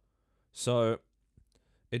go on. So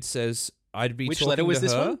it says, I'd be Which talking letter was to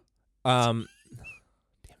this her. one?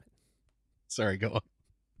 Damn it. Sorry, go on.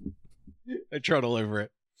 I trod all over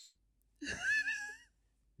it.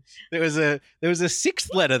 There was a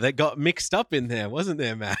sixth letter that got mixed up in there, wasn't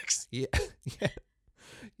there, Max?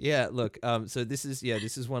 Yeah. Look, so this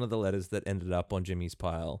is one of the letters that ended up on Jimmy's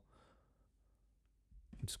pile.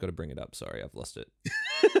 I just got to bring it up. Sorry, I've lost it.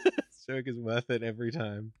 Joke is worth it every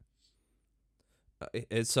time.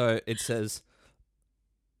 So it says,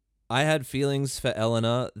 I had feelings for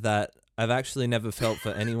Eleanor that I've actually never felt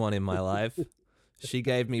for anyone in my life. She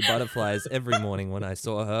gave me butterflies every morning when I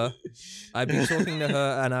saw her. I'd be talking to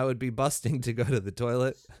her and I would be busting to go to the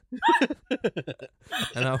toilet.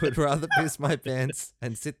 And I would rather piss my pants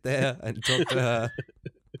and sit there and talk to her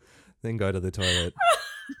than go to the toilet.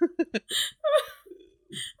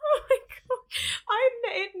 Oh my god!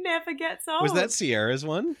 It never gets old. Was that Sierra's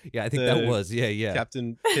one? Yeah, I think that was. Yeah.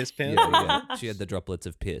 Captain Piss Pants? Yeah. She had the droplets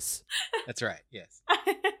of piss. That's right, yes.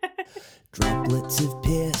 Droplets of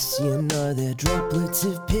piss, you know they're droplets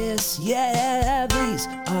of piss. Yeah, these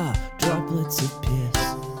are droplets of piss.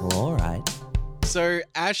 All right. So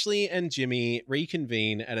Ashley and Jimmy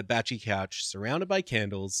reconvene at a batchy couch surrounded by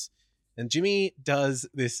candles, and Jimmy does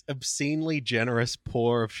this obscenely generous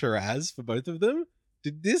pour of Shiraz for both of them.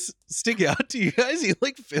 Did this stick out to you guys? He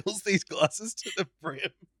like fills these glasses to the brim.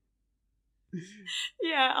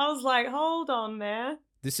 Yeah, I was like, hold on there.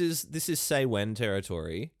 This is say when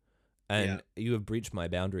territory, and you have breached my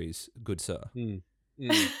boundaries, good sir.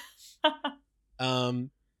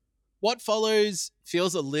 What follows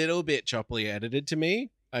feels a little bit choppily edited to me.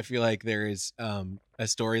 I feel like there is a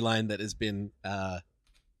storyline that has been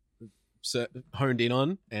honed in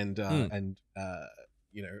on, and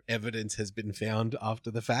evidence has been found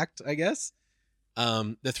after the fact, I guess.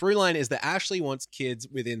 The through line is that Ashley wants kids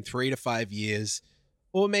within 3 to 5 years,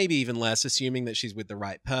 or maybe even less, assuming that she's with the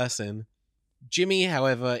right person. Jimmy,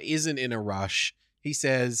 however, isn't in a rush. He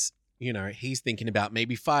says, he's thinking about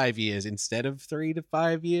maybe 5 years instead of 3 to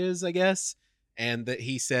 5 years, I guess. And that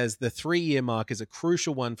he says the 3-year mark is a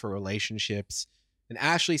crucial one for relationships. And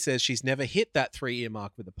Ashley says she's never hit that 3-year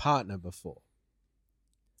mark with a partner before.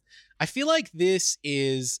 I feel like this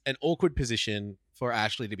is an awkward position for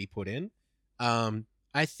Ashley to be put in.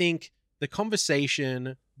 I think the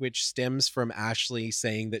conversation, which stems from Ashley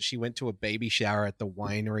saying that she went to a baby shower at the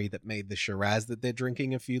winery that made the Shiraz that they're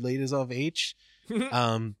drinking a few liters of each,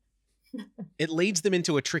 it leads them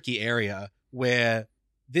into a tricky area where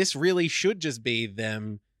this really should just be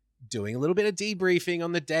them doing a little bit of debriefing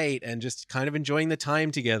on the date and just kind of enjoying the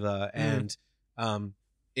time together. And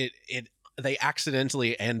they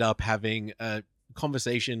accidentally end up having a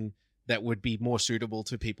conversation that would be more suitable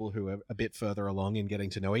to people who are a bit further along in getting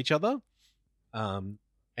to know each other. And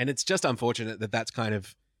it's just unfortunate that that's kind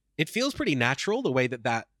of, it feels pretty natural the way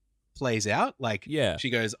that plays out. Like, she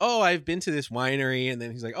goes, oh, I've been to this winery. And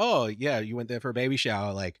then he's like, oh yeah, you went there for a baby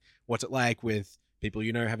shower. Like, what's it like with people,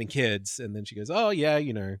 having kids? And then she goes, oh yeah,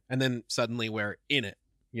 and then suddenly we're in it,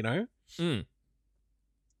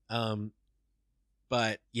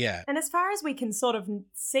 But yeah. And as far as we can sort of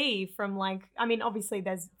see from obviously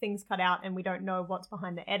there's things cut out and we don't know what's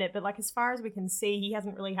behind the edit, but as far as we can see, he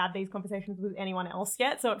hasn't really had these conversations with anyone else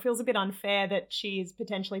yet. So it feels a bit unfair that she is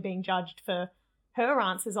potentially being judged for her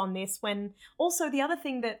answers on this, when also the other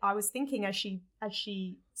thing that I was thinking as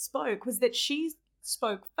she spoke was that she's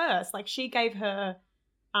spoke first. Like, she gave her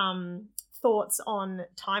thoughts on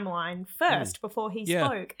timeline first before he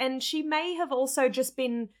spoke. And she may have also just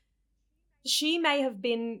been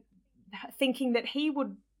thinking that he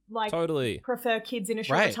would like Totally prefer kids in a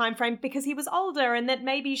shorter time frame because he was older, and that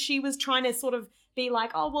maybe she was trying to sort of be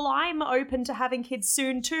like, oh, well, I'm open to having kids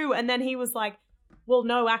soon too. And then he was like, well,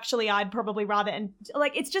 no, actually, I'd probably rather. And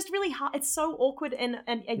like, it's just really hard. It's so awkward and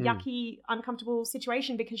a yucky, uncomfortable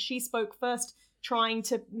situation because she spoke first, trying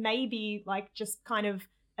to maybe like just kind of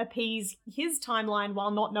appease his timeline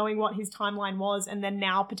while not knowing what his timeline was, and then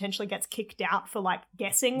now potentially gets kicked out for like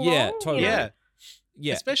guessing wrong. Totally. You know?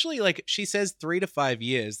 Yeah. Especially like she says 3 to 5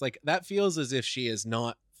 years. Like that feels as if she is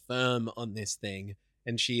not firm on this thing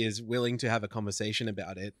and she is willing to have a conversation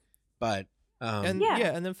about it. But and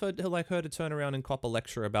then for like her to turn around and cop a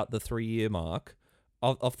lecture about the 3-year mark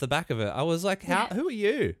off the back of it, I was like, who are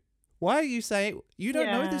you? Why are you saying you don't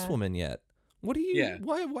know this woman yet? What are you?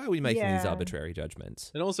 Why are we making these arbitrary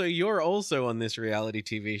judgments? And also, you're also on this reality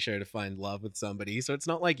TV show to find love with somebody, so it's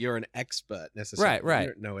not like you're an expert necessarily. Right. You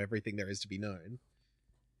don't know everything there is to be known.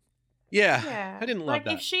 Yeah. I didn't love like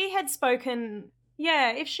that. if she had spoken,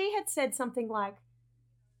 if she had said something like,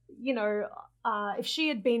 you know, if she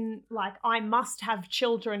had been like, I must have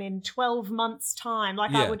children in 12 months' time,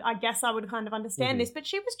 like I guess I would kind of understand this, but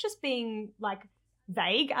she was just being like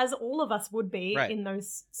vague, as all of us would be in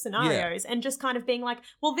those scenarios, and just kind of being like,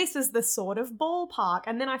 well, this is the sort of ballpark.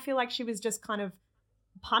 And then I feel like she was just kind of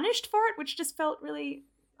punished for it, which just felt really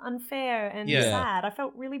unfair and sad. I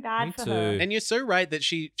felt really bad for her. And you're so right that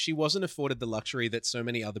she wasn't afforded the luxury that so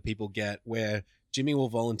many other people get, where Jimmy will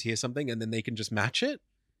volunteer something and then they can just match it,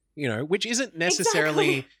 you know, which isn't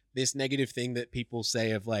necessarily this negative thing that people say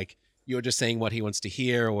of like, you're just saying what he wants to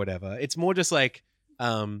hear or whatever. It's more just like,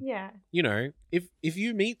 you know, if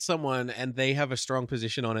you meet someone and they have a strong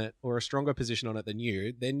position on it or a stronger position on it than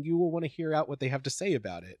you, then you will want to hear out what they have to say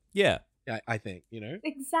about it. Yeah. I think, you know?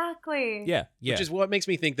 Exactly. Yeah. Which is what makes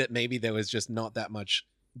me think that maybe there was just not that much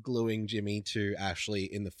gluing Jimmy to Ashley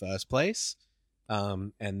in the first place.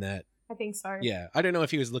 And that... I think so. Yeah. I don't know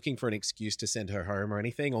if he was looking for an excuse to send her home or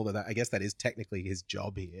anything, although I guess that is technically his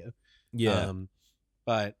job here. Yeah.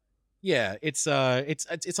 But yeah, it's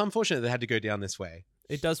unfortunate they had to go down this way.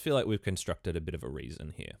 It does feel like we've constructed a bit of a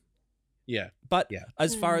reason here. Yeah. But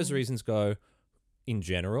as far as reasons go, in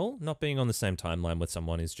general, not being on the same timeline with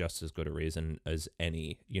someone is just as good a reason as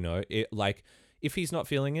any, you know? It, like, if he's not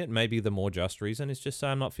feeling it, maybe the more just reason is just say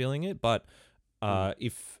I'm not feeling it. But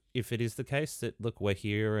if it is the case that, look, we're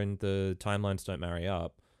here and the timelines don't marry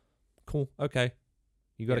up, cool, okay.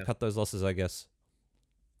 You got to cut those losses, I guess.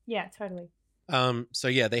 Yeah, totally. So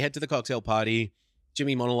yeah, they head to the cocktail party.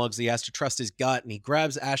 Jimmy monologues he has to trust his gut, and he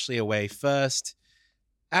grabs Ashley away first.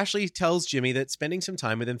 Ashley tells Jimmy that spending some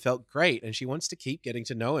time with him felt great, and she wants to keep getting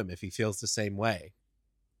to know him if he feels the same way.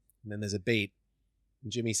 And then there's a beat.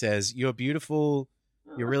 And Jimmy says, "You're beautiful.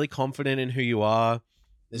 You're really confident in who you are.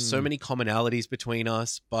 There's so many commonalities between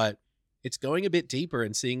us, but it's going a bit deeper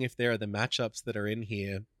and seeing if there are the matchups that are in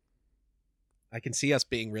here. I can see us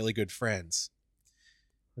being really good friends."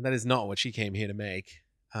 And that is not what she came here to make.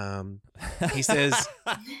 He says...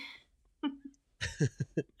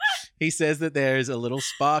 He says that there's a little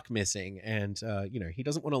spark missing, and you know, he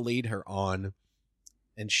doesn't want to lead her on,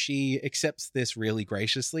 and she accepts this really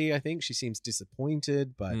graciously. I think she seems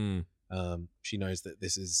disappointed, but she knows that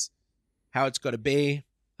this is how it's got to be.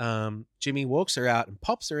 Jimmy walks her out and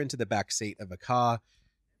pops her into the back seat of a car,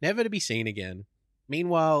 never to be seen again.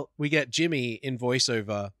 Meanwhile, we get Jimmy in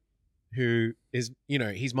voiceover, who is, you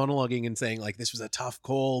know, he's monologuing and saying like, this was a tough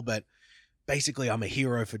call, but basically I'm a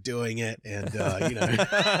hero for doing it. And, you know,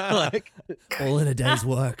 like all in a day's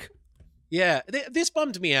work. Yeah. This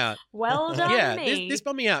bummed me out. Well done. Yeah. Me. This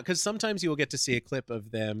bummed me out because sometimes you'll get to see a clip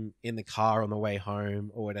of them in the car on the way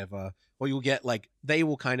home or whatever, or you'll get like, they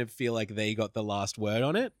will kind of feel like they got the last word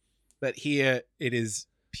on it. But here it is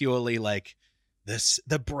purely like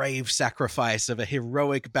the brave sacrifice of a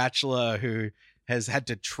heroic bachelor who has had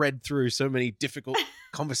to tread through so many difficult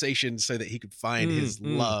conversations so that he could find his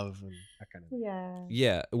love and that kind of thing.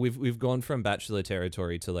 Yeah, we've gone from Bachelor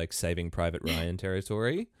territory to like Saving Private Ryan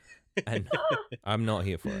territory, and I'm not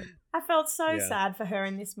here for it. I felt so sad for her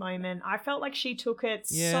in this moment. I felt like she took it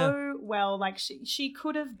so well. Like she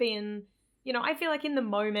could have been, you know, I feel like in the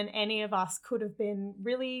moment any of us could have been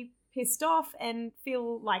really pissed off and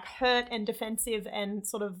feel like hurt and defensive and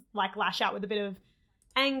sort of like lash out with a bit of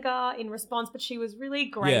anger in response, but she was really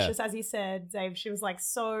gracious, as you said, Dave. She was like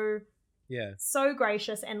so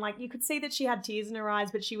gracious, and like you could see that she had tears in her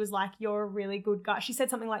eyes, but she was like, "You're a really good guy." She said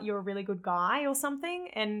something like, "You're a really good guy" or something,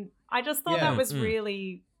 and I just thought that was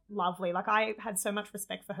really, lovely. Like, I had so much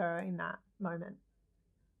respect for her in that moment.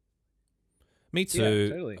 Me too. Yeah,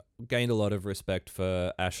 totally. Gained a lot of respect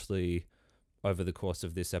for Ashley over the course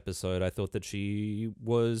of this episode. I thought that she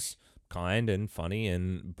was kind and funny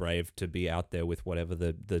and brave to be out there with whatever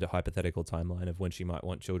the hypothetical timeline of when she might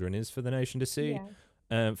want children is for the nation to see.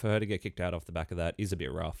 Yeah. For her to get kicked out off the back of that is a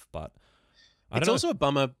bit rough, but It's also a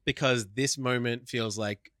bummer because this moment feels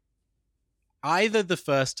like either the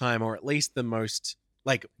first time or at least the most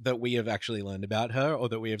like that we have actually learned about her or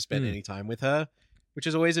that we have spent any time with her, which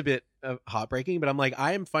is always a bit heartbreaking. But I'm like,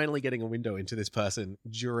 I am finally getting a window into this person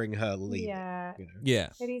during her leave. Yeah. You know? Yeah.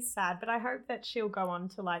 It is sad, but I hope that she'll go on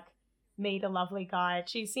to like meet a lovely guy.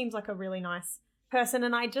 She seems like a really nice person,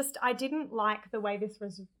 and I didn't like the way this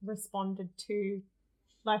was responded to,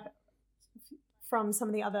 like, from some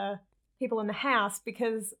of the other people in the house,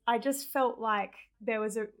 because I just felt like there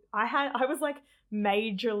was I was like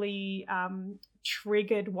majorly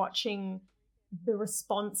triggered watching the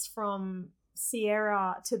response from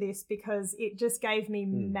Sierra to this, because it just gave me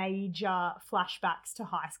major flashbacks to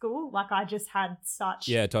high school. Like, I just had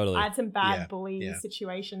totally. I had some bad bullying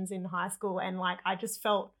situations in high school, and like I just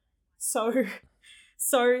felt so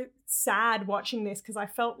sad watching this, because I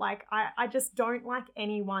felt like I just don't like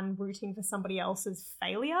anyone rooting for somebody else's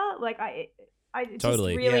failure. Like it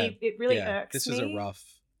Totally. just really it really irks This me. is a rough.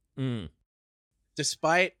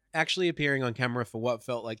 Despite actually appearing on camera for what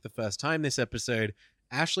felt like the first time this episode,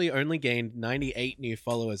 Ashley only gained 98 new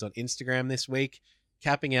followers on Instagram this week,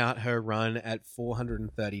 capping out her run at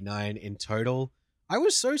 439 in total. I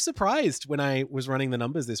was so surprised when I was running the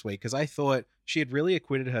numbers this week, because I thought she had really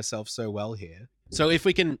acquitted herself so well here. So if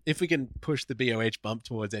we can push the BOH bump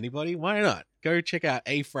towards anybody, why not? Go check out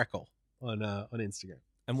A Freckle on Instagram.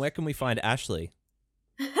 And where can we find Ashley?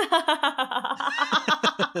 Very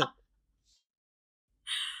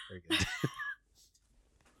good.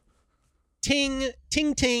 Ting,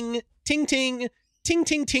 ting, ting, ting, ting, ting,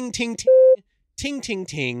 ting, ting, ting, ting, ting, ting,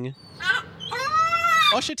 ting.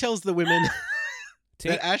 Osha tells the women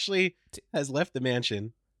that Ashley has left the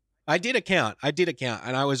mansion. I did a count,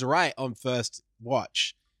 and I was right on first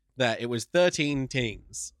watch that it was 13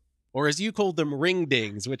 tings, or as you called them, ring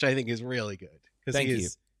dings, which I think is really good, because he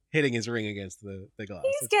is hitting his ring against the glass.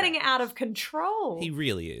 He's getting out of control. He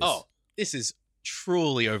really is. Oh, this is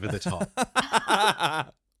truly over the top.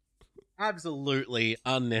 Absolutely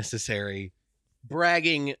unnecessary.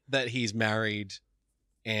 Bragging that he's married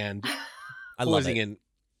and causing an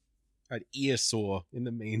ear sore in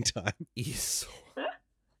the meantime. Ear sore.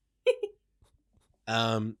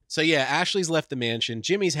 So yeah, Ashley's left the mansion.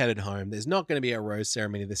 Jimmy's headed home. There's not going to be a rose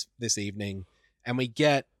ceremony this evening. And we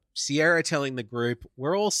get Sierra telling the group,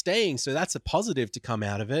 we're all staying, so that's a positive to come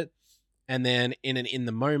out of it. And then in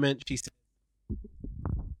the moment, she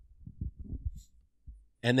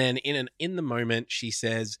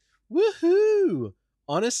says, woohoo!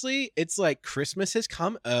 Honestly, it's like Christmas has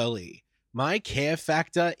come early. My care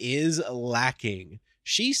factor is lacking.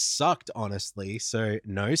 She sucked, honestly, so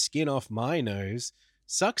no skin off my nose.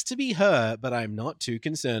 Sucks to be her, but I'm not too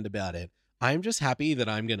concerned about it. I'm just happy that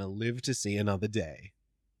I'm going to live to see another day.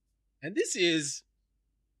 And this is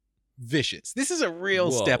vicious. This is a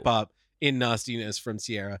real step up in nastiness from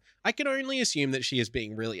Sierra. I can only assume that she is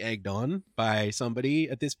being really egged on by somebody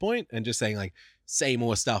at this point and just saying, like, say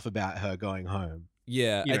more stuff about her going home.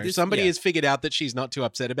 Yeah. You know, somebody has figured out that she's not too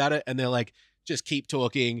upset about it, and they're like, just keep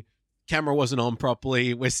talking. Camera wasn't on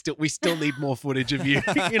properly. We still need more footage of you.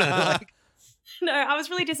 You know, like. No, I was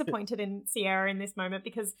really disappointed in Sierra in this moment,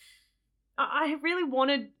 because I really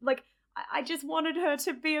wanted, like, I just wanted her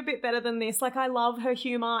to be a bit better than this. Like, I love her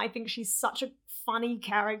humor. I think she's such a funny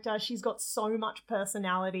character. She's got so much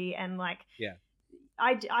personality, and like, yeah,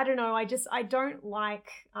 I don't know. I don't like,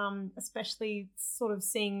 especially sort of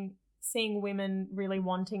seeing women really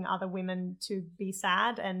wanting other women to be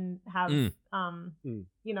sad and have, you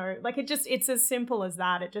know, like it's as simple as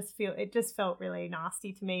that. It just felt really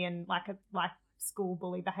nasty to me, and like school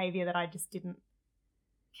bully behavior that I just didn't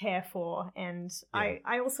care for. And I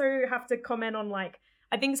also have to comment on, like,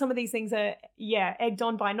 I think some of these things are egged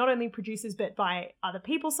on by not only producers but by other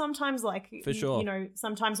people sometimes. Like, for sure, you know,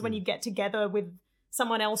 sometimes when you get together with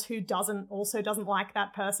someone else who doesn't like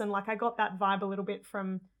that person, like I got that vibe a little bit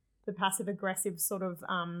from the passive aggressive sort of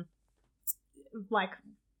like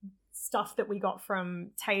stuff that we got from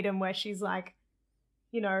Tatum, where she's like,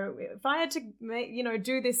 you know, if I had to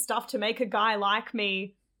do this stuff to make a guy like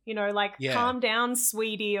me, you know, like, calm down,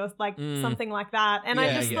 sweetie, or like something like that. And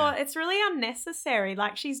I just thought it's really unnecessary.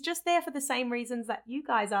 Like, she's just there for the same reasons that you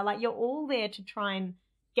guys are. Like, you're all there to try and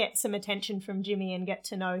get some attention from Jimmy and get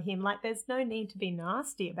to know him. Like, there's no need to be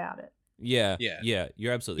nasty about it. Yeah. Yeah. Yeah.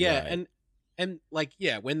 You're absolutely Yeah, right. and like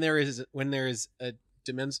when there is a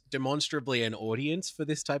demonstrably an audience for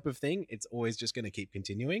this type of thing, it's always just going to keep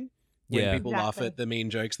continuing. When Yeah. people laugh Exactly. at the mean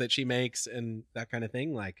jokes that she makes and that kind of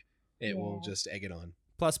thing, like it will Yeah. just egg it on.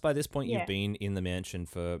 Plus, by this point, Yeah. you've been in the mansion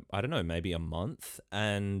for, I don't know, maybe a month,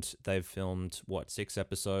 and they've filmed, 6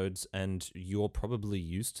 episodes, and you're probably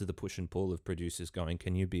used to the push and pull of producers going,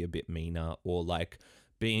 can you be a bit meaner, or like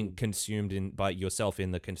being consumed by yourself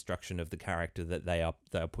in the construction of the character that they are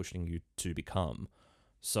pushing you to become.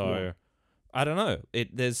 So, Yeah. I don't know.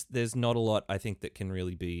 There's not a lot I think that can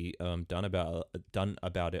really be done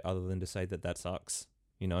about it, other than to say that sucks.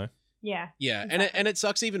 You know. Yeah. Yeah, Exactly. and it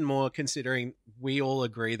sucks even more considering we all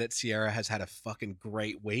agree that Sierra has had a fucking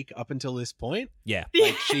great week up until this point. Yeah.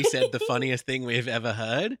 Like she said the funniest thing we've ever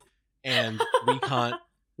heard, and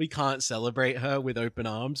we can't celebrate her with open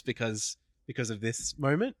arms because of this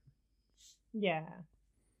moment. Yeah.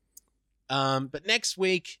 But next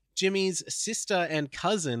week, Jimmy's sister and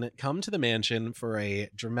cousin come to the mansion for a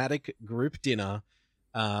dramatic group dinner,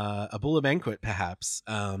 a Bulla banquet perhaps,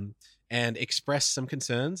 and express some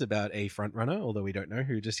concerns about a frontrunner, although we don't know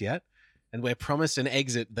who just yet. And we're promised an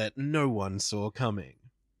exit that no one saw coming.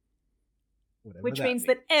 Whatever Which means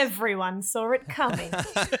that everyone saw it coming.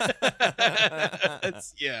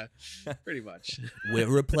 yeah, pretty much. We're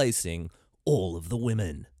replacing all of the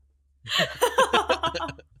women.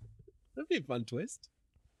 That'd be a fun twist.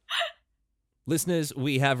 Listeners,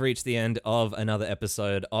 we have reached the end of another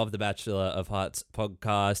episode of the Bachelor of Hearts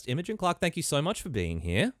podcast. Imogen Clark, thank you so much for being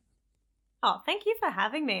here. Oh, thank you for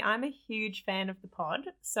having me. I'm a huge fan of the pod,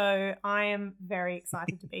 so I am very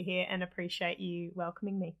excited to be here and appreciate you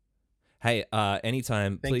welcoming me. Hey,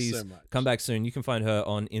 anytime, Thanks please so much. come back soon. You can find her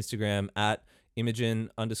on Instagram at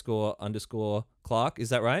Imogen__Clark. Is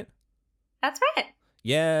that right? That's right.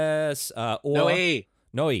 Yes. Or No way.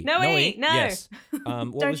 Noe. No. Yes. What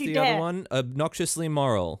Don't was you the dare. other one? Obnoxiously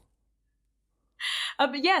moral.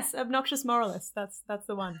 But yes, Obnoxious Moralist. That's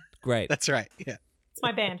the one. Great. That's right. Yeah. It's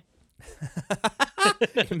my band.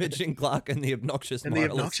 Imogen Clark and the Obnoxious And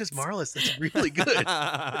Moralists. the obnoxious moralist. That's really good.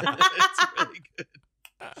 That's really good.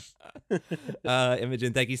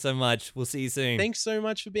 Imogen, thank you so much. We'll see you soon. Thanks so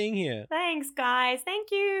much for being here. Thanks, guys. Thank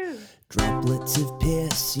you. Droplets of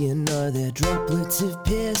piss, you know they're droplets of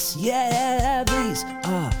piss. Yeah, these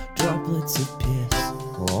are droplets of piss.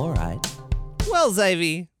 All right. Well,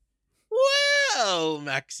 Xavier. Well,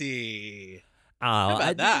 Maxie. Oh,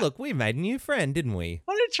 about that? Look, we made a new friend, didn't we?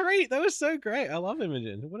 What a treat. That was so great. I love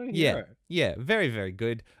Imogen. What a hero. Yeah, very, very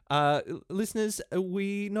good. Listeners,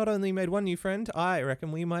 we not only made one new friend, I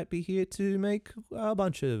reckon we might be here to make a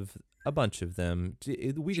bunch of them.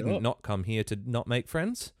 We Sure. didn't not come here to not make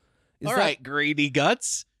friends. All right, greedy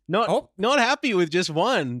guts. Not happy with just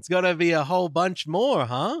one. It's got to be a whole bunch more,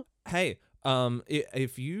 huh? Hey,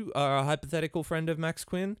 if you are a hypothetical friend of Max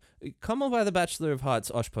Quinn, come on by the Bachelor of Hearts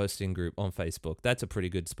Osh posting group on Facebook. That's a pretty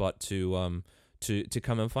good spot to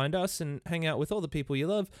come and find us and hang out with all the people you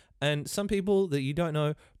love and some people that you don't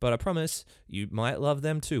know, but I promise you might love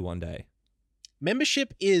them too one day.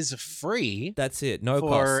 Membership is free That's it. No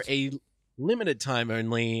for cost. a limited time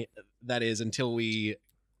only. That is until we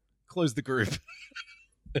close the group,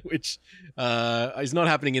 which is not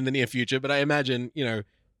happening in the near future. But I imagine,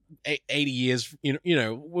 80 years,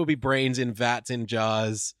 we'll be brains in vats in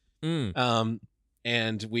jars.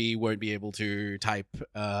 And we won't be able to type.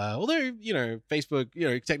 Although,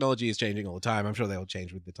 Facebook, technology is changing all the time. I'm sure they'll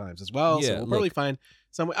change with the times as well. Yeah, So we'll probably find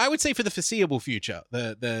some. I would say for the foreseeable future,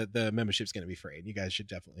 the membership's going to be free, and you guys should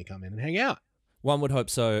definitely come in and hang out. One would hope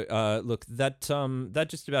so. Look, that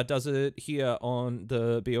just about does it here on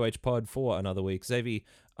the BOH pod for another week. Xavier,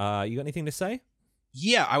 you got anything to say?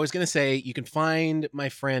 Yeah, I was going to say you can find my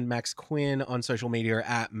friend Max Quinn on social media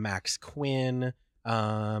at Max Quinn.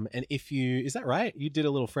 And is that right? You did a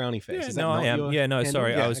little frowny face. Yeah, Is that no, not I am. your Yeah, no, handle?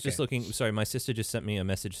 sorry. Yeah, I was okay. just looking. Sorry, my sister just sent me a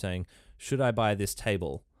message saying, should I buy this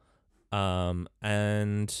table?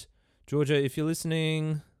 And Georgia, if you're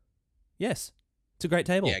listening, yes, it's a great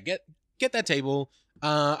table. Yeah, get that table.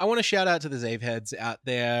 I want to shout out to the Zave heads out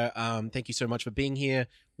there. Thank you so much for being here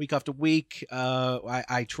week after week.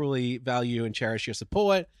 I truly value and cherish your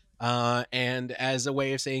support. And as a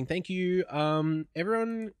way of saying thank you,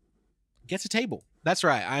 everyone gets a table. That's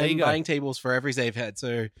right. There you I'm go. buying tables for every Zave head.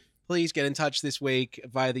 So please get in touch this week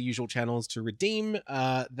via the usual channels to redeem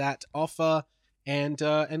that offer. And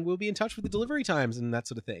we'll be in touch with the delivery times and that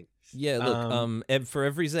sort of thing. Yeah, look, for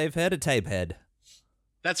every Zave head, a tape head.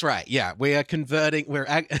 That's right. Yeah, we are converting. We're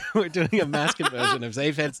doing a mass conversion of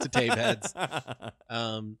Zave heads to tape heads.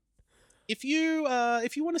 If you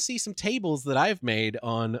want to see some tables that I've made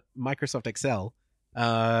on Microsoft Excel,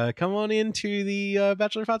 come on into the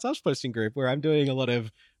Bachelor of Arts House posting group, where I'm doing a lot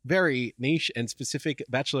of very niche and specific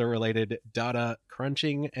Bachelor related data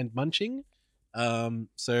crunching and munching.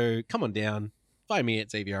 So come on down, find me at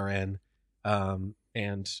XavierN,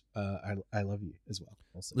 and I love you as well.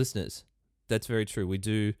 Also, Listeners, that's very true. We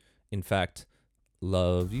do, in fact,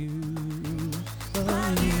 love you.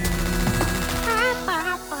 Love you.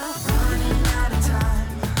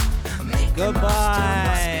 Goodbye.